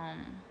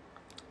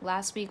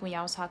last week when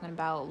y'all was talking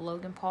about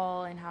Logan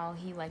Paul and how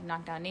he like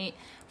knocked out Nate,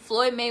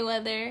 Floyd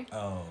Mayweather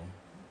Oh,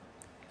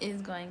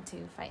 is going to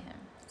fight him.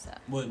 So,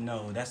 well,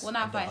 no, that's well,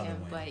 not the fight other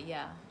him, one. but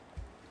yeah.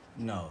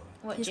 No,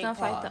 What, He's Jake gonna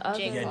Paul? fight the other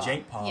Jake yeah, Paul.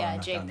 Jake Paul. Yeah,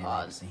 knocked Jake out Nate Paul.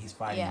 Robinson. He's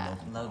fighting Yeah.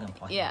 Logan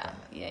Paul. Yeah.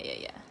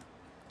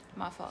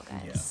 My fault,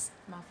 guys.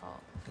 My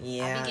fault. I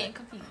Yeah, be getting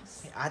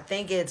confused. I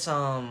think it's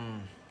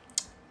on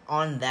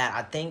that.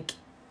 I think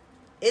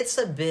it's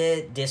a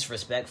bit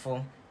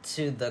disrespectful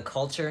to the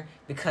culture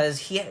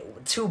because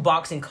to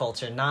boxing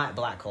culture, not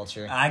black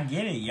culture. I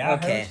get it. Yeah, I heard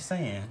what Okay. you're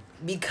saying.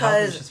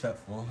 Because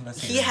disrespectful.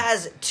 Let's he hear it.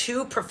 has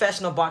 2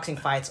 professional boxing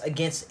fights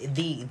against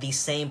the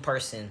same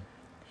person,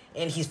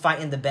 and he's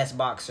fighting the best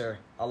boxer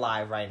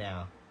alive right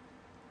now.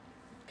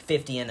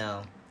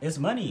 50-0. It's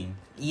money.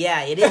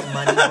 Yeah, it is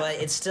money, but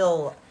it's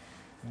still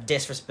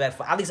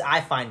disrespectful. At least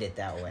I find it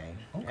that way.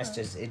 That's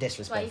Okay. just That's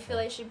disrespectful. why you feel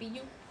like it should be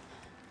you.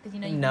 Because you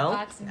know you No, be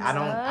boxing. I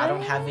don't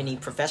What? have any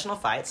professional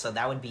fights, so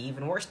that would be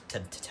even worse to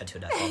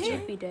that culture.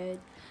 If he did.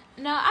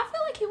 No, I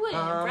feel like he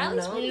wouldn't.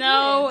 Bradley's no. pretty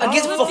No, good.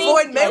 Against it would be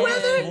Floyd good.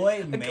 Mayweather?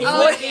 Floyd Oh,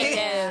 Mayweather.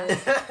 yeah.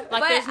 Like,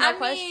 But there's no I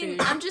question.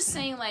 mean, I'm just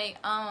saying, like,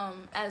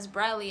 as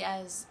Bradley,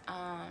 as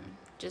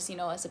just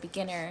as a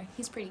beginner,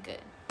 he's pretty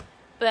good.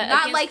 But Not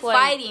against like Floyd-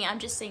 fighting. I'm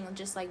just saying,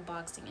 just like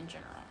boxing in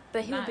general.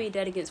 But he would Not- be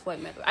dead against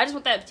white men. I just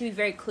want that to be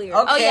very clear.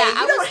 Okay, Oh, yeah, you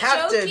I don't was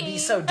have to joking. be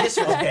so Okay,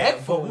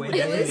 disrespectful but we with would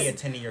definitely it. be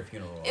attending your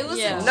funeral. It was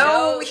Yeah. a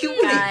No, joke, he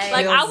wouldn't guys.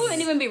 Like, I Kills-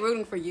 wouldn't even be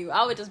rooting for you.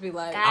 I would just be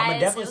like, Guys, I'm gonna it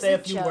definitely was say a a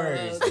few joke.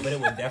 words, but it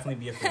would definitely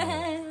be a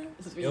funeral.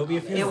 It would be a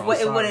It, funeral. w-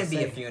 it sorry wouldn't to be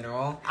a say.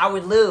 funeral. I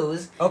would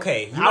lose.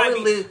 Okay, you I might would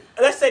be. lose.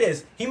 Let's say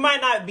this: he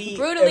might not be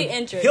Brutally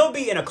injured. He'll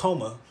be in a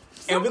coma,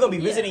 and we're gonna be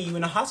Yeah. visiting you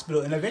in the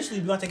hospital, and eventually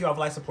we're gonna take you off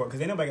life support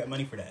because ain't nobody got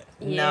money for that.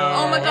 No.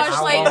 Oh my gosh,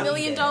 I like won't $1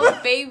 Million be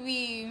there.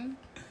 Baby.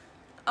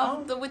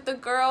 With the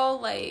girl,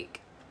 like,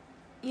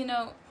 you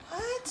know,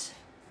 What?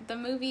 the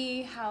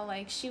movie, how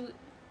like she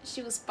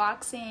was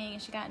boxing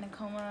and she got in a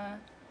coma,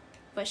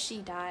 but she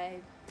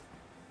died.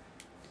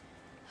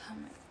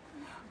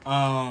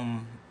 Oh my.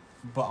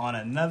 But on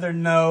another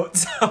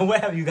note,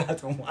 what have you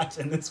guys been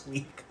watching this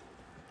week?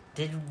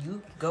 Did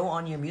you go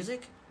on your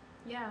music?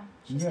 Yeah.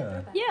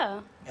 Yeah. yeah.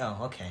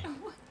 Oh, okay.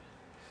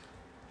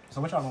 So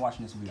what y'all been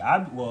watching this week?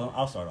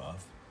 I'll start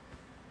off.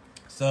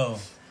 So,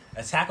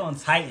 Attack on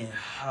Titan,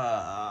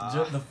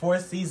 the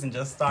 4th season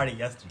just started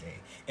yesterday,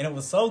 and it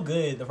was so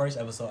good. The first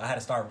episode, I had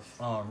to start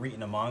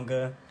reading the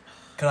manga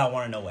because I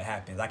want to know what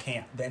happens. I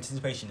can't. The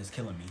anticipation is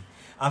killing me.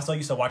 I'm so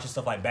used to watching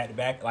stuff like back to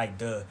back, like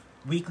the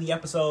weekly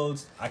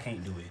episodes. I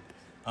can't do it.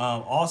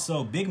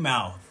 Also, Big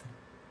Mouth.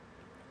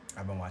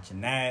 I've been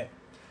watching that.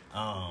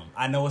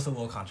 I know it's a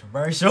little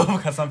controversial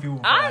because some people.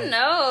 I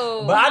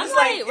know. But I I'm just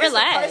like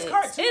relax. It's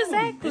cartoon.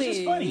 Exactly. It's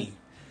just funny.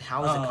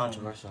 How is it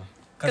controversial?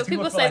 Because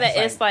people feel say that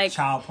like it's like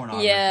child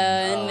pornography.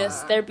 yeah, and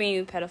they're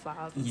being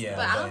pedophiles. Yeah,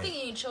 But I don't think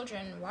any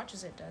children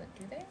watches it, do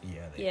they?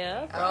 Yeah.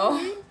 Yeah.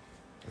 Oh.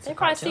 It's They a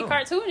probably see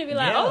cartoon and be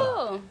like, Yeah.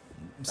 oh,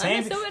 Same.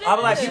 Let me see what it I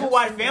was like, is. people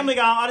watch Family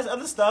Guy and all this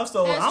other stuff,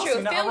 so I That's don't true.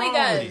 see nothing Family wrong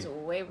Guy with is it.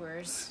 way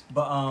worse.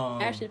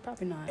 But actually,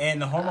 probably not. and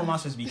the hormone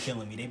monsters be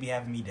killing me. They be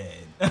having me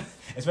dead,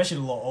 especially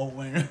the little old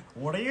one.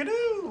 What do you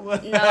do?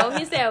 No,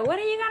 he said, what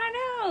are you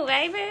gonna do,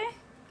 baby?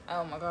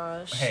 Oh my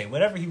gosh. Hey,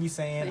 whatever he be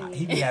saying,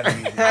 he be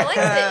having me. I like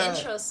the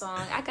intro song.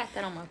 I got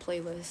that on my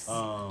playlist.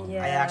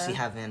 Yeah. I actually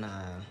haven't seen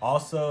that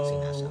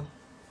Also, show.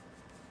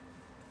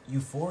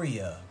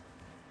 Euphoria.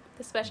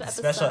 The special The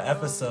episode. special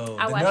episode.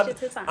 I watched it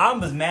 2 times. I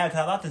was mad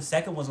because I thought the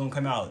second was gonna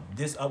come out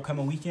this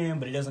upcoming weekend,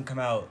 but it doesn't come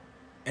out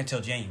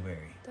until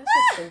January. That's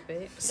just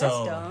stupid. So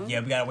That's dumb. yeah,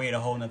 we gotta wait a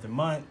whole nother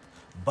month.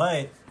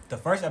 But the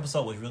first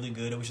episode was really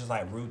good. It was just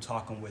like Rue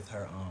talking with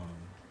her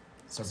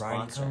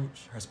sobriety Sponsor.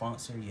 coach, her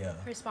sponsor. Yeah,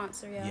 Her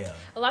sponsor, yeah. Yeah.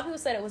 A lot of people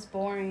said it was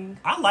boring.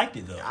 I liked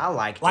it though. I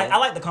liked it. I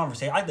like the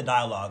conversation. I like the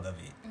dialogue of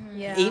it.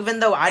 Yeah. Even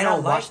though I And I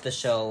don't watch like- the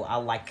show, I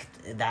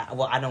liked that.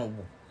 Well, I don't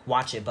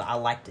watch it, but I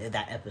liked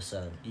that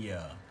episode.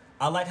 Yeah,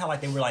 I liked how like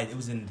they were like it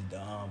was in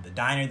the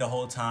diner the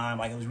whole time.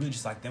 Like it was really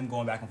just like them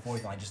going back and forth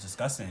and like just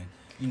discussing,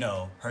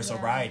 her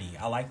sobriety.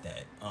 I like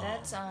that.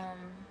 That's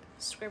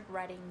script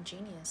writing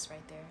genius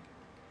right there.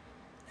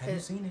 Have you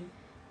seen it?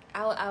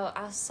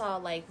 I saw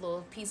like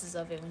little pieces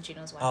of it when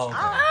Gina was Oh, watching.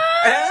 okay.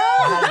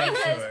 I had to make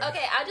Because sure.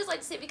 okay, I just like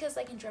to say because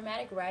like in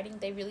dramatic writing,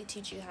 they really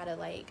teach you how to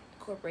like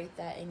incorporate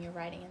that in your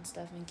writing and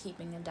stuff and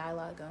keeping the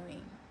dialogue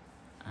going.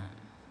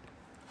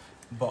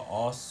 But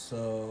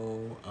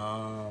also,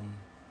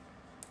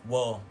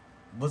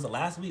 was it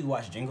last week we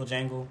watched Jingle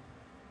Jangle?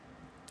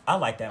 I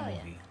like that Oh, yeah.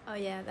 movie. Oh,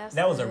 yeah.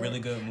 That was a really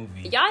good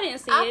movie. Y'all didn't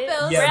see I it.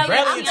 felt Yeah,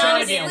 Bradley I'm and Tiana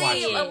honestly didn't watch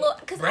it. a little-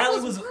 'cause I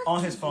Bradley was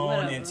on his phone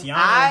Whatever. and Tiana.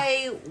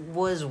 I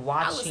was I was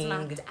watching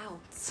knocked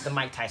out. the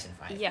Mike Tyson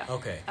fight. Yeah.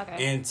 Okay.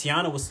 Okay. And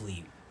Tiana was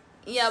asleep.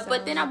 Yeah,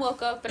 but then I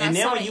woke up and I And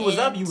then saw when the you was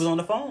up, end, you was on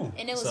the phone.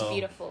 and it was So-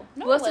 beautiful.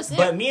 No, What's it the- wasn't.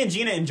 But me and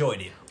Gina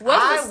enjoyed it.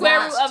 What's I the square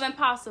root watched- of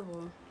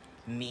impossible?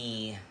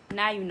 Me.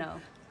 Now you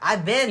know.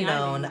 I've been Yeah, I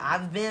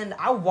known. mean-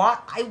 I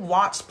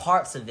watched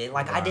parts of it.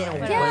 Like I didn't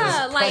Right.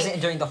 Yeah, was like-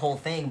 present during the whole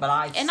thing, but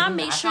I and I seen-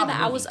 made sure saw that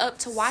the I was movie. up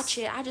to watch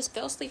it. I just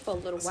fell asleep for a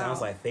little while. Sounds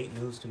like fake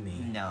news to me.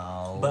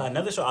 No. But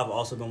another show I've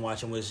also been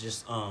watching was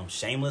just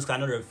Shameless. I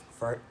know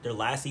their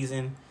last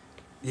season.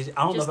 I don't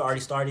know Just- if it already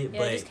started, Yeah,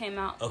 but it just came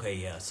out. okay,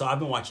 yeah. So I've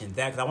been watching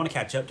that because I want to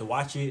catch up to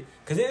watch it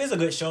because it is a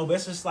good show. But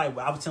it's just like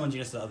I was telling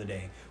Gina the other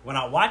day. When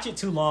I watch it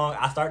too long,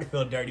 I start to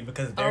feel dirty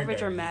because they're Over dirty.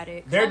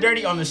 dramatic. They're How dirty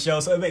many- on the show,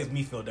 so it makes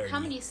me feel dirty. How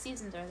many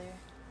seasons are there?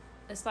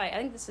 It's like, I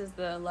think this is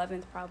the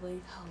 11th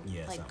probably. Oh,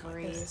 Yeah, like something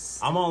Grace.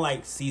 I'm on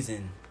like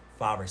season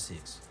 5 or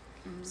 6,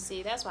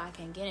 See, that's why I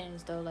can't get in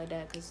stuff like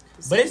that. Cause the but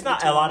it's seasons not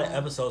be a too lot of long.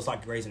 episodes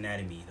like Grey's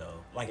Anatomy though.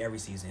 Like every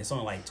season, it's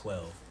only like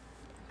 12.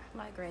 I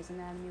like Grey's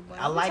Anatomy. Boy.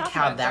 I We like talking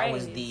how about that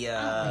was Grey's.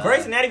 the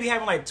Grey's Anatomy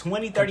having like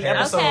 20, 30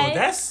 Comparison. episodes. Okay.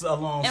 That's a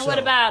long show. And what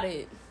about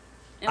it?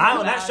 And I what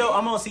on that about show. it?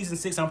 I'm on season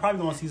 6. I'm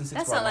probably on season 6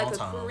 That's for a not long like a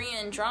time.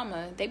 Korean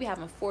drama. They be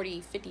having 40,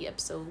 50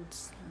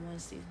 episodes in one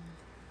season.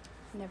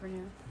 Never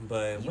knew.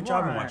 But You what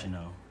y'all been are- watching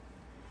though?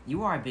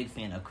 You are a big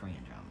fan of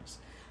Korean dramas.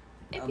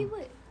 It be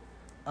lit.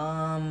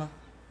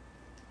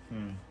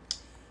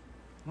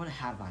 What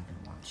have I been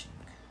watching?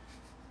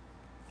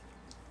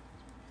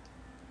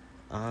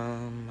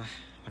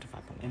 What have I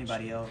been watching?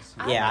 Anybody else?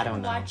 Yeah, I I've don't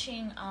been know.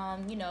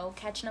 watching,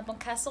 catching up on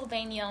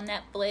Castlevania on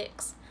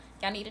Netflix.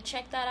 Y'all need to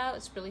check that out.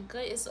 It's really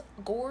good. It's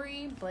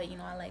gory, but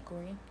I like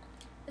gory.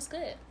 It's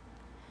good.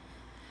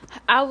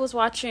 I was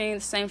watching the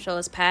same show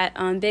as Pat,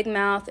 Big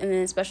Mouth, and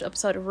then a special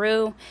episode of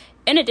Rue.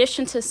 In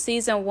addition to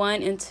season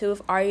 1 and 2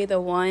 of Are You the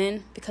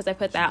One, because I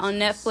put that on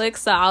Netflix,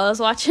 so I was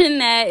watching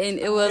that, and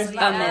it was a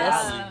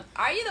mess.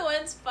 Are You the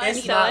One's funny?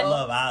 It's not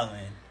Love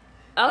Island.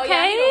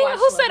 Okay, yeah,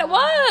 who said it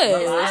was?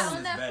 Love Is Island that is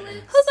on better.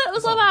 Netflix? Who said it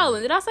was Love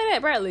Island? Did I say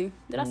that, Bradley?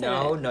 Did I say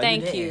No, that? no,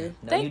 Thank you you.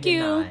 didn't. No, Thank you you.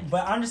 did not.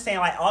 But I'm just saying,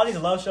 like, all these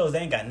love shows, they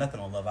ain't got nothing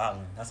on Love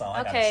Island. That's all I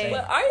gotta Okay. say.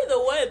 But Are You the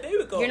One?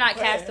 Baby, go. You're not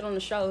crazy. casted on the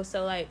show,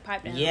 so like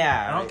pipe down.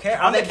 Yeah. I don't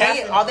care. Are they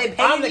paying? Are they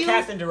paying I'm the you?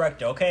 casting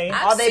director, okay?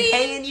 I've Are they seen-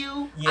 paying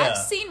you? Yeah. I've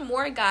seen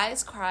more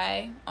guys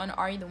cry on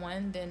Are You the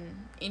One than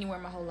anywhere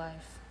in my whole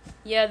life.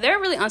 Yeah, they're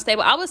really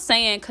unstable. I was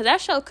saying, because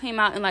that show came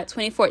out in like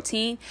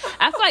 2014.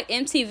 I feel like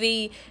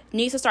MTV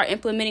needs to start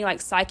implementing like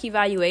psych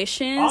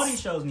evaluations. All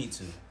these shows need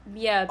to.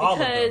 Yeah, All of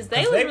them. because they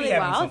 'Cause were be really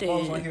having wild. some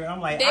folks on here.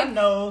 I'm like, They- I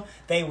know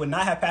they would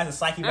not have passed a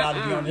psych eval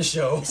to be on this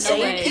show.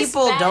 Sane way.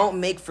 people It's bad. don't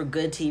make for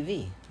good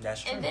TV.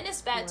 That's true. And then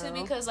it's bad too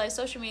Well. because like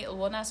social media,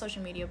 well not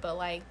social media, but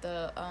like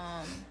the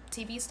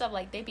TV stuff,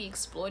 like they be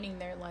exploiting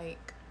their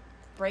like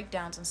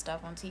breakdowns and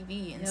stuff on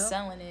TV and Yep.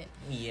 selling it.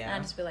 And I Yeah.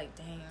 just be like,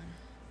 damn.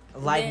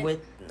 Like Then-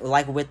 with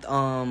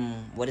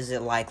what is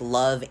it, like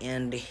Love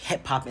and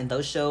hip hop in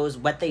those shows,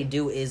 what they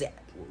do is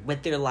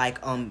with their like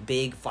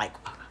big like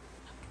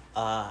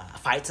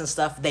fights and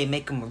stuff, they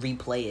make them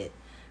replay it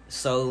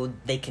so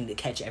they can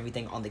catch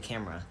everything on the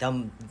camera.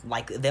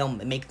 They'll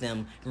make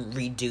them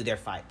redo their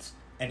fights.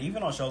 And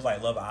even on shows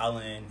like Love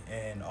Island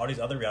and all these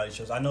other reality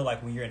shows, I know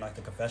like when you're in like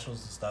the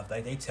confessionals and stuff,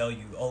 they tell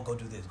you, oh, go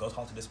do this, go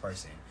talk to this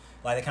person.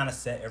 Like they kind of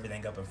set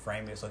everything up and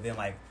frame it. So then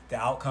like the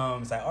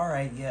outcome is like, all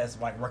right, yeah, it's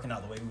like working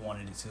out the way we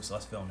wanted it to. So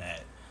let's film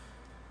that.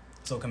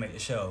 So it can make the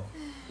show.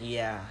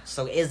 Yeah.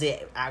 So is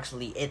it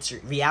actually, it's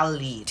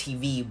reality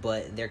TV,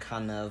 but they're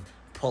kind of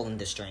pulling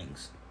the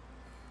strings.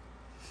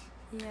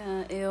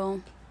 Yeah,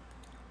 ill.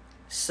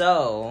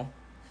 So,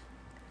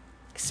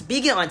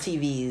 speaking on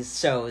TV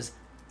shows,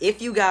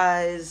 if you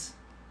guys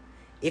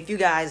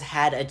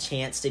had a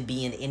chance to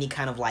be in any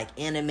kind of like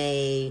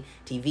anime,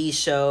 TV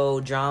show,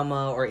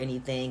 drama, or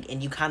anything,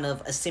 and you kind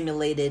of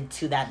assimilated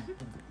to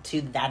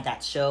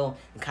that show,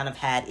 and kind of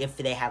had, if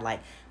they had like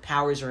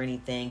powers or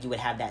anything, you would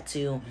have that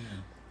too.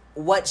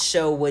 What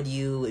show would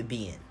you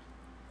be in?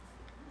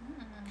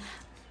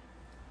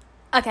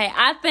 Okay,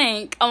 I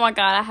think. Oh my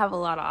god, I have a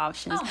lot of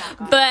options, Oh my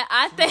God. but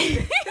I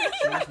think.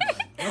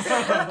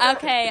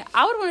 Okay,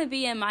 I would want to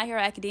be in My Hero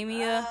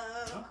Academia.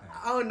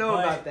 I don't know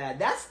But- about that.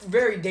 That's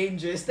very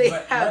dangerous. They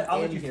But have I'll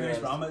let you anti-heroes.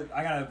 finish, but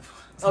I gotta.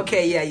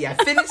 Okay, yeah.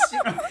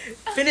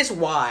 Finish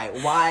why?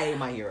 Why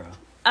My Hero?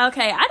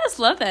 Okay, I just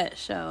love that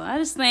show. I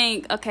just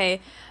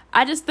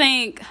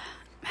think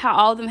how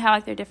all of them have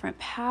like their different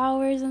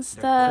powers and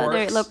stuff.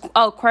 quirks.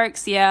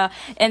 Quirks, yeah.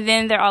 And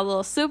then they're all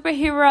little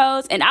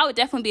superheroes. And I would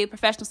definitely be a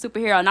professional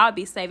superhero, and I would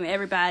be saving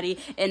everybody,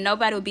 and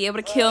nobody would be able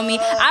to kill me.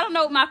 I don't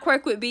know what my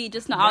quirk would be.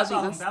 Just know I would be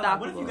unstoppable.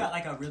 What if you got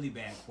like a really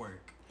bad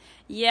quirk?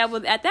 Yeah,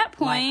 well, at that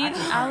point, Like, I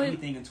can turn I would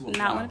anything into a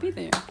not want to be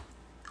flower. there.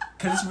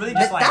 Because it's really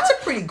just like That's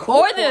a pretty cool.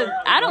 Or the- quirk.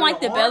 I don't like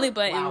Or the belly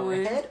button flower.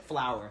 one. Head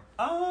flower.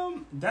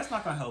 that's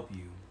not gonna help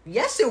you.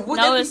 Yes, it would.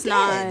 No, That'd be it's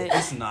not. dead.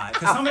 It's not,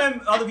 because some of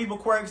them other people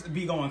quirks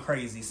be going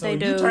crazy. So They you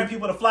do. turn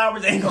people to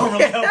flowers, ain't gonna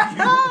really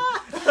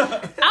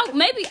help you.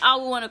 Maybe I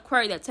would want a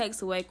quirk that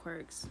takes away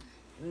quirks.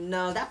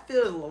 No, that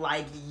feels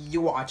like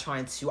you are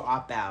trying to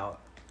opt out.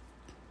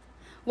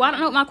 Well, I don't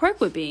know what my quirk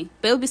would be,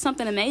 but it would be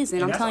something amazing.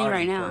 And I'm that's telling you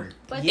right already now. quirk.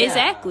 But Yeah,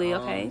 Exactly,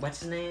 okay. What's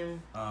his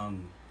name? I can't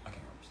remember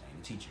his name.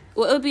 The teacher.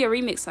 Well, it would be a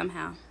remix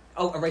somehow.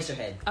 Oh,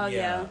 Eraserhead. Oh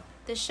yeah.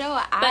 the show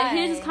But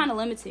his is kind of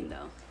limiting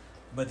though.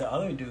 But the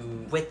other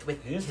dude, With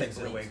his his takes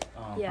it away wings.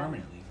 Yeah.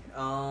 permanently.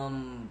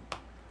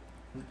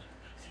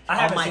 I I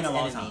haven't All seen Might's a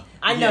long Enemy. time.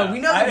 I know, Yeah. we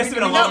know, It's we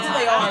been a know long who time.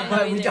 they are, Yeah.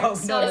 but we don't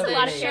So know There's a their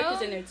lot of names.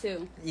 characters in there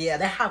too. Yeah,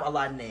 they have a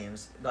lot of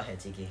names. Go ahead,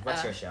 Tiki.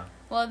 What's Uh, your show?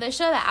 Well, the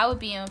show that I would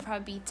be in would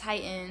probably be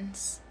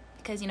Titans.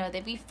 Because, they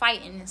be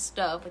fighting and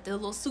stuff with their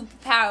little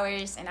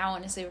superpowers. And I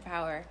want a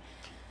superpower.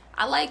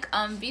 I like,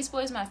 Beast Boy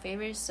is my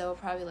favorite. So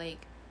probably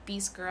like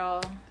Beast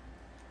Girl.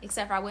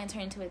 Except for I wouldn't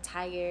turn into a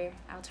tiger.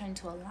 I'll turn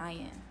into a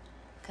lion.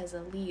 Because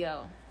of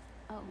Leo.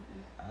 Oh.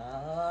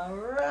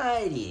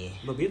 Alrighty.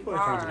 But Beast Boy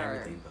turns in Arr.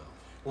 everything though.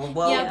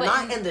 Well, Yeah, but-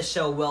 not in the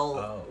show.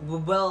 Oh.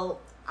 Well,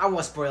 I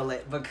won't spoil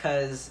it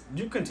because.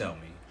 You can tell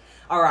me.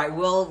 All right.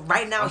 Well,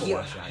 right now I'll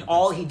watch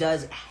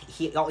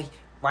it.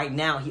 right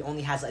now he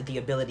only has the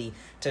ability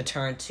to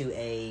turn to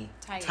a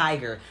Tiger.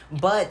 tiger.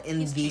 But in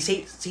He's the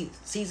cute.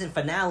 season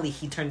finale,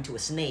 he turned into a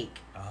snake.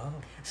 Oh.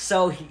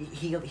 So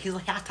he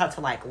has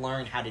to like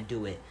learn how to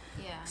do it.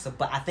 Yeah. So,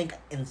 but I think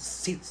in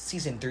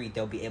season 3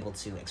 they'll be able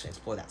to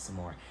explore that some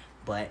more.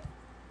 But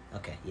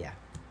okay, yeah.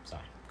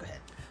 Sorry. Go ahead.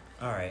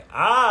 All right.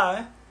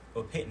 I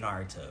will pick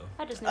Naruto.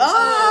 I just never seen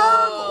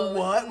Oh,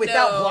 what?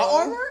 Without no. plot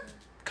armor?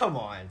 Come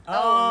on.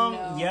 Oh,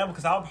 no. Yeah,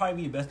 because I'll probably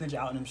be the best ninja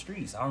out in them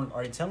streets. I'm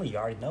already telling you,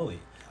 I already know it.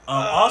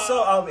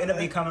 Also, I'll end up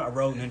becoming a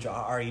rogue ninja.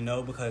 I already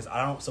know because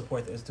I don't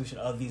support the institution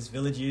of these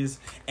villages,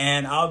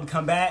 and I'll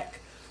come back,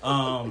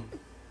 and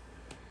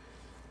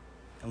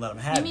let them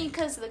have You mean it.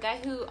 because the guy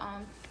who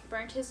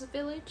burnt his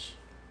village?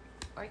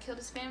 or killed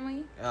his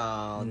family?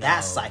 Oh, No.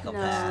 that's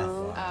psychopath.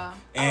 No.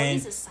 And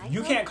he's a psycho?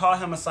 you can't call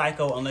him a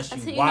psycho unless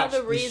Until you you know watch the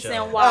the reason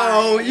show. why.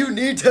 Oh, you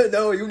need to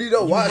know. You need to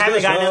You watch haven't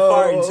the gotten show. that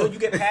far until you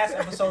get past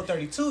episode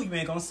 32. You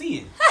ain't gonna see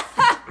it.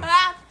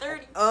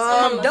 30.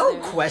 Almost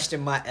Don't there.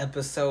 question my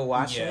episode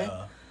watching.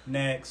 Yeah.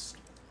 Next.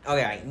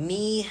 Okay,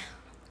 me.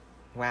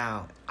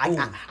 Wow, I Ooh.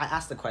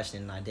 asked the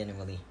question and I didn't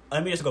really.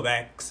 Let me just go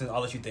back since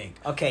I'll let you think.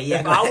 Okay, yeah.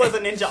 If go I ahead. was a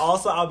ninja,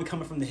 also I would be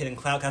coming from the hidden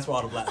cloud. That's where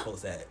all the black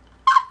folks at.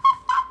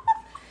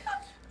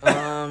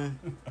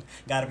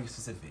 Gotta be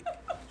specific.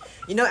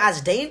 You know,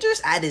 as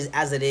dangerous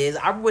as it is,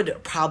 I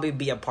would probably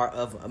be a part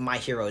of My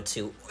Hero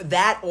 2.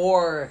 That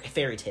or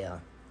Fairy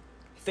Tail.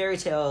 Fairy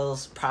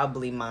Tail's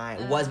probably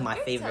was my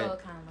Fairy favorite Tail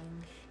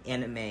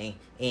kinda lame. anime,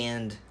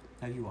 and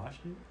Have you watched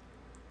it?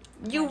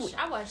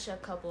 I watched a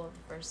couple of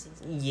the first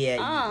seasons. yeah,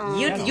 Oh.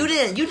 you Yeah. you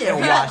didn't If you watch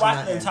haven't watched the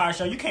nothing. entire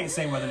show, you can't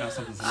say whether or not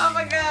something's Oh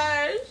my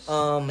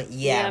gosh.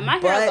 Yeah, my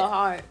hair but go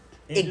hard.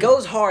 it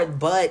goes hard.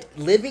 But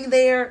living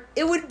there,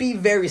 it would be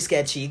very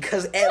sketchy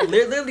because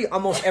literally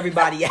almost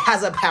everybody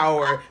has a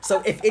power.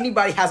 So if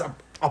anybody has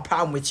a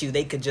problem with you,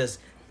 they could just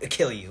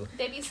kill you.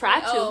 They be Try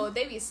slaying- to. Oh,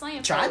 they be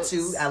slaying Try folks.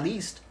 to at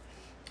least,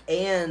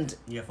 and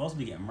Yeah, folks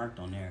be getting murked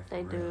on there. for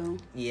They real. do.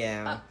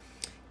 yeah.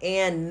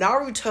 And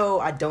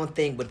Naruto, I don't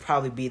think would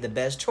probably be the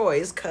best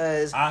choice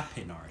because I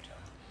pick Naruto.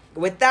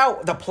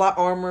 without the plot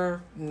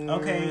armor,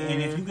 Okay,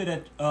 and if you get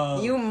a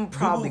You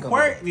probably Google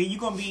gonna quirk, then you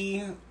gonna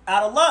be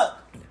out of luck.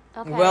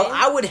 Okay. well,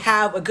 I would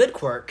have a good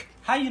quirk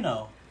How you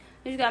know?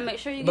 You just gotta make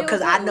sure you get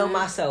because a I good know one.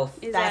 myself.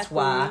 That's Exactly.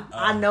 why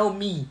I know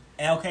me.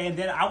 Okay, and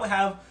then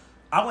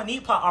I would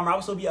need plot armor. I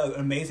would still be an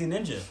amazing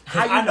ninja. 'Cause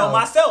How you I know know?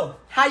 myself.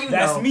 How you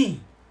That's know?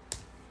 me.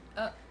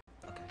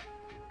 Okay.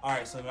 All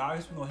right, so now I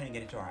guess we go ahead and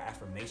get into our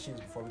affirmations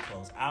before we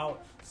close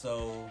out.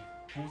 So,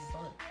 who's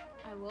start?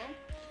 I will.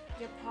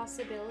 Your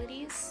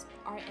possibilities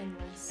are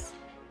endless.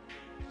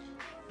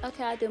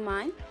 Okay, I'll do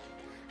mine.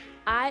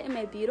 I am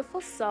a beautiful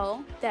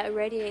soul that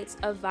radiates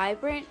a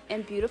vibrant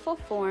and beautiful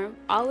form.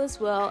 All is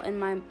well in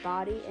my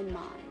body and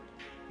mind.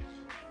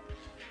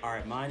 All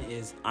right, mine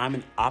is I'm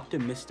an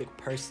optimistic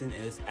person,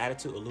 and this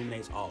attitude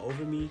illuminates all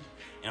over me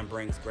and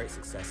brings great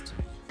success to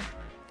me.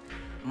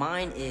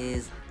 Mine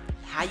is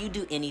how you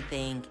do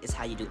anything is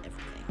how you do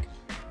everything.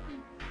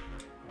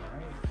 All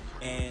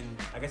right, and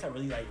I guess I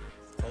really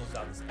closes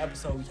out this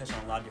episode. We touched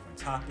on a lot of different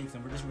topics,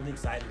 and we're just really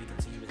excited to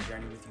continue this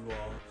journey with you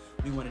all.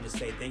 We wanted to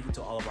say thank you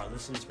to all of our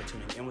listeners for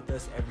tuning in with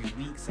us every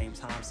week, same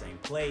time, same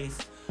place.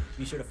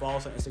 Be sure to follow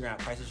us on Instagram at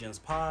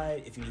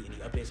PricelessGemsPod if you need any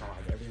updates on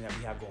everything that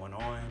we have going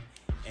on.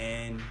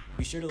 And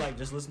be sure to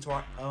just listen to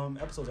our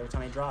episodes every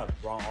time they drop.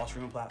 We're on all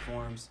streaming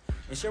platforms,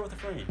 and share with a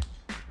friend.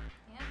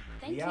 Yeah.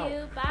 Thank We out.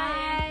 you.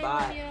 Bye. Bye.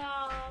 Love y'all.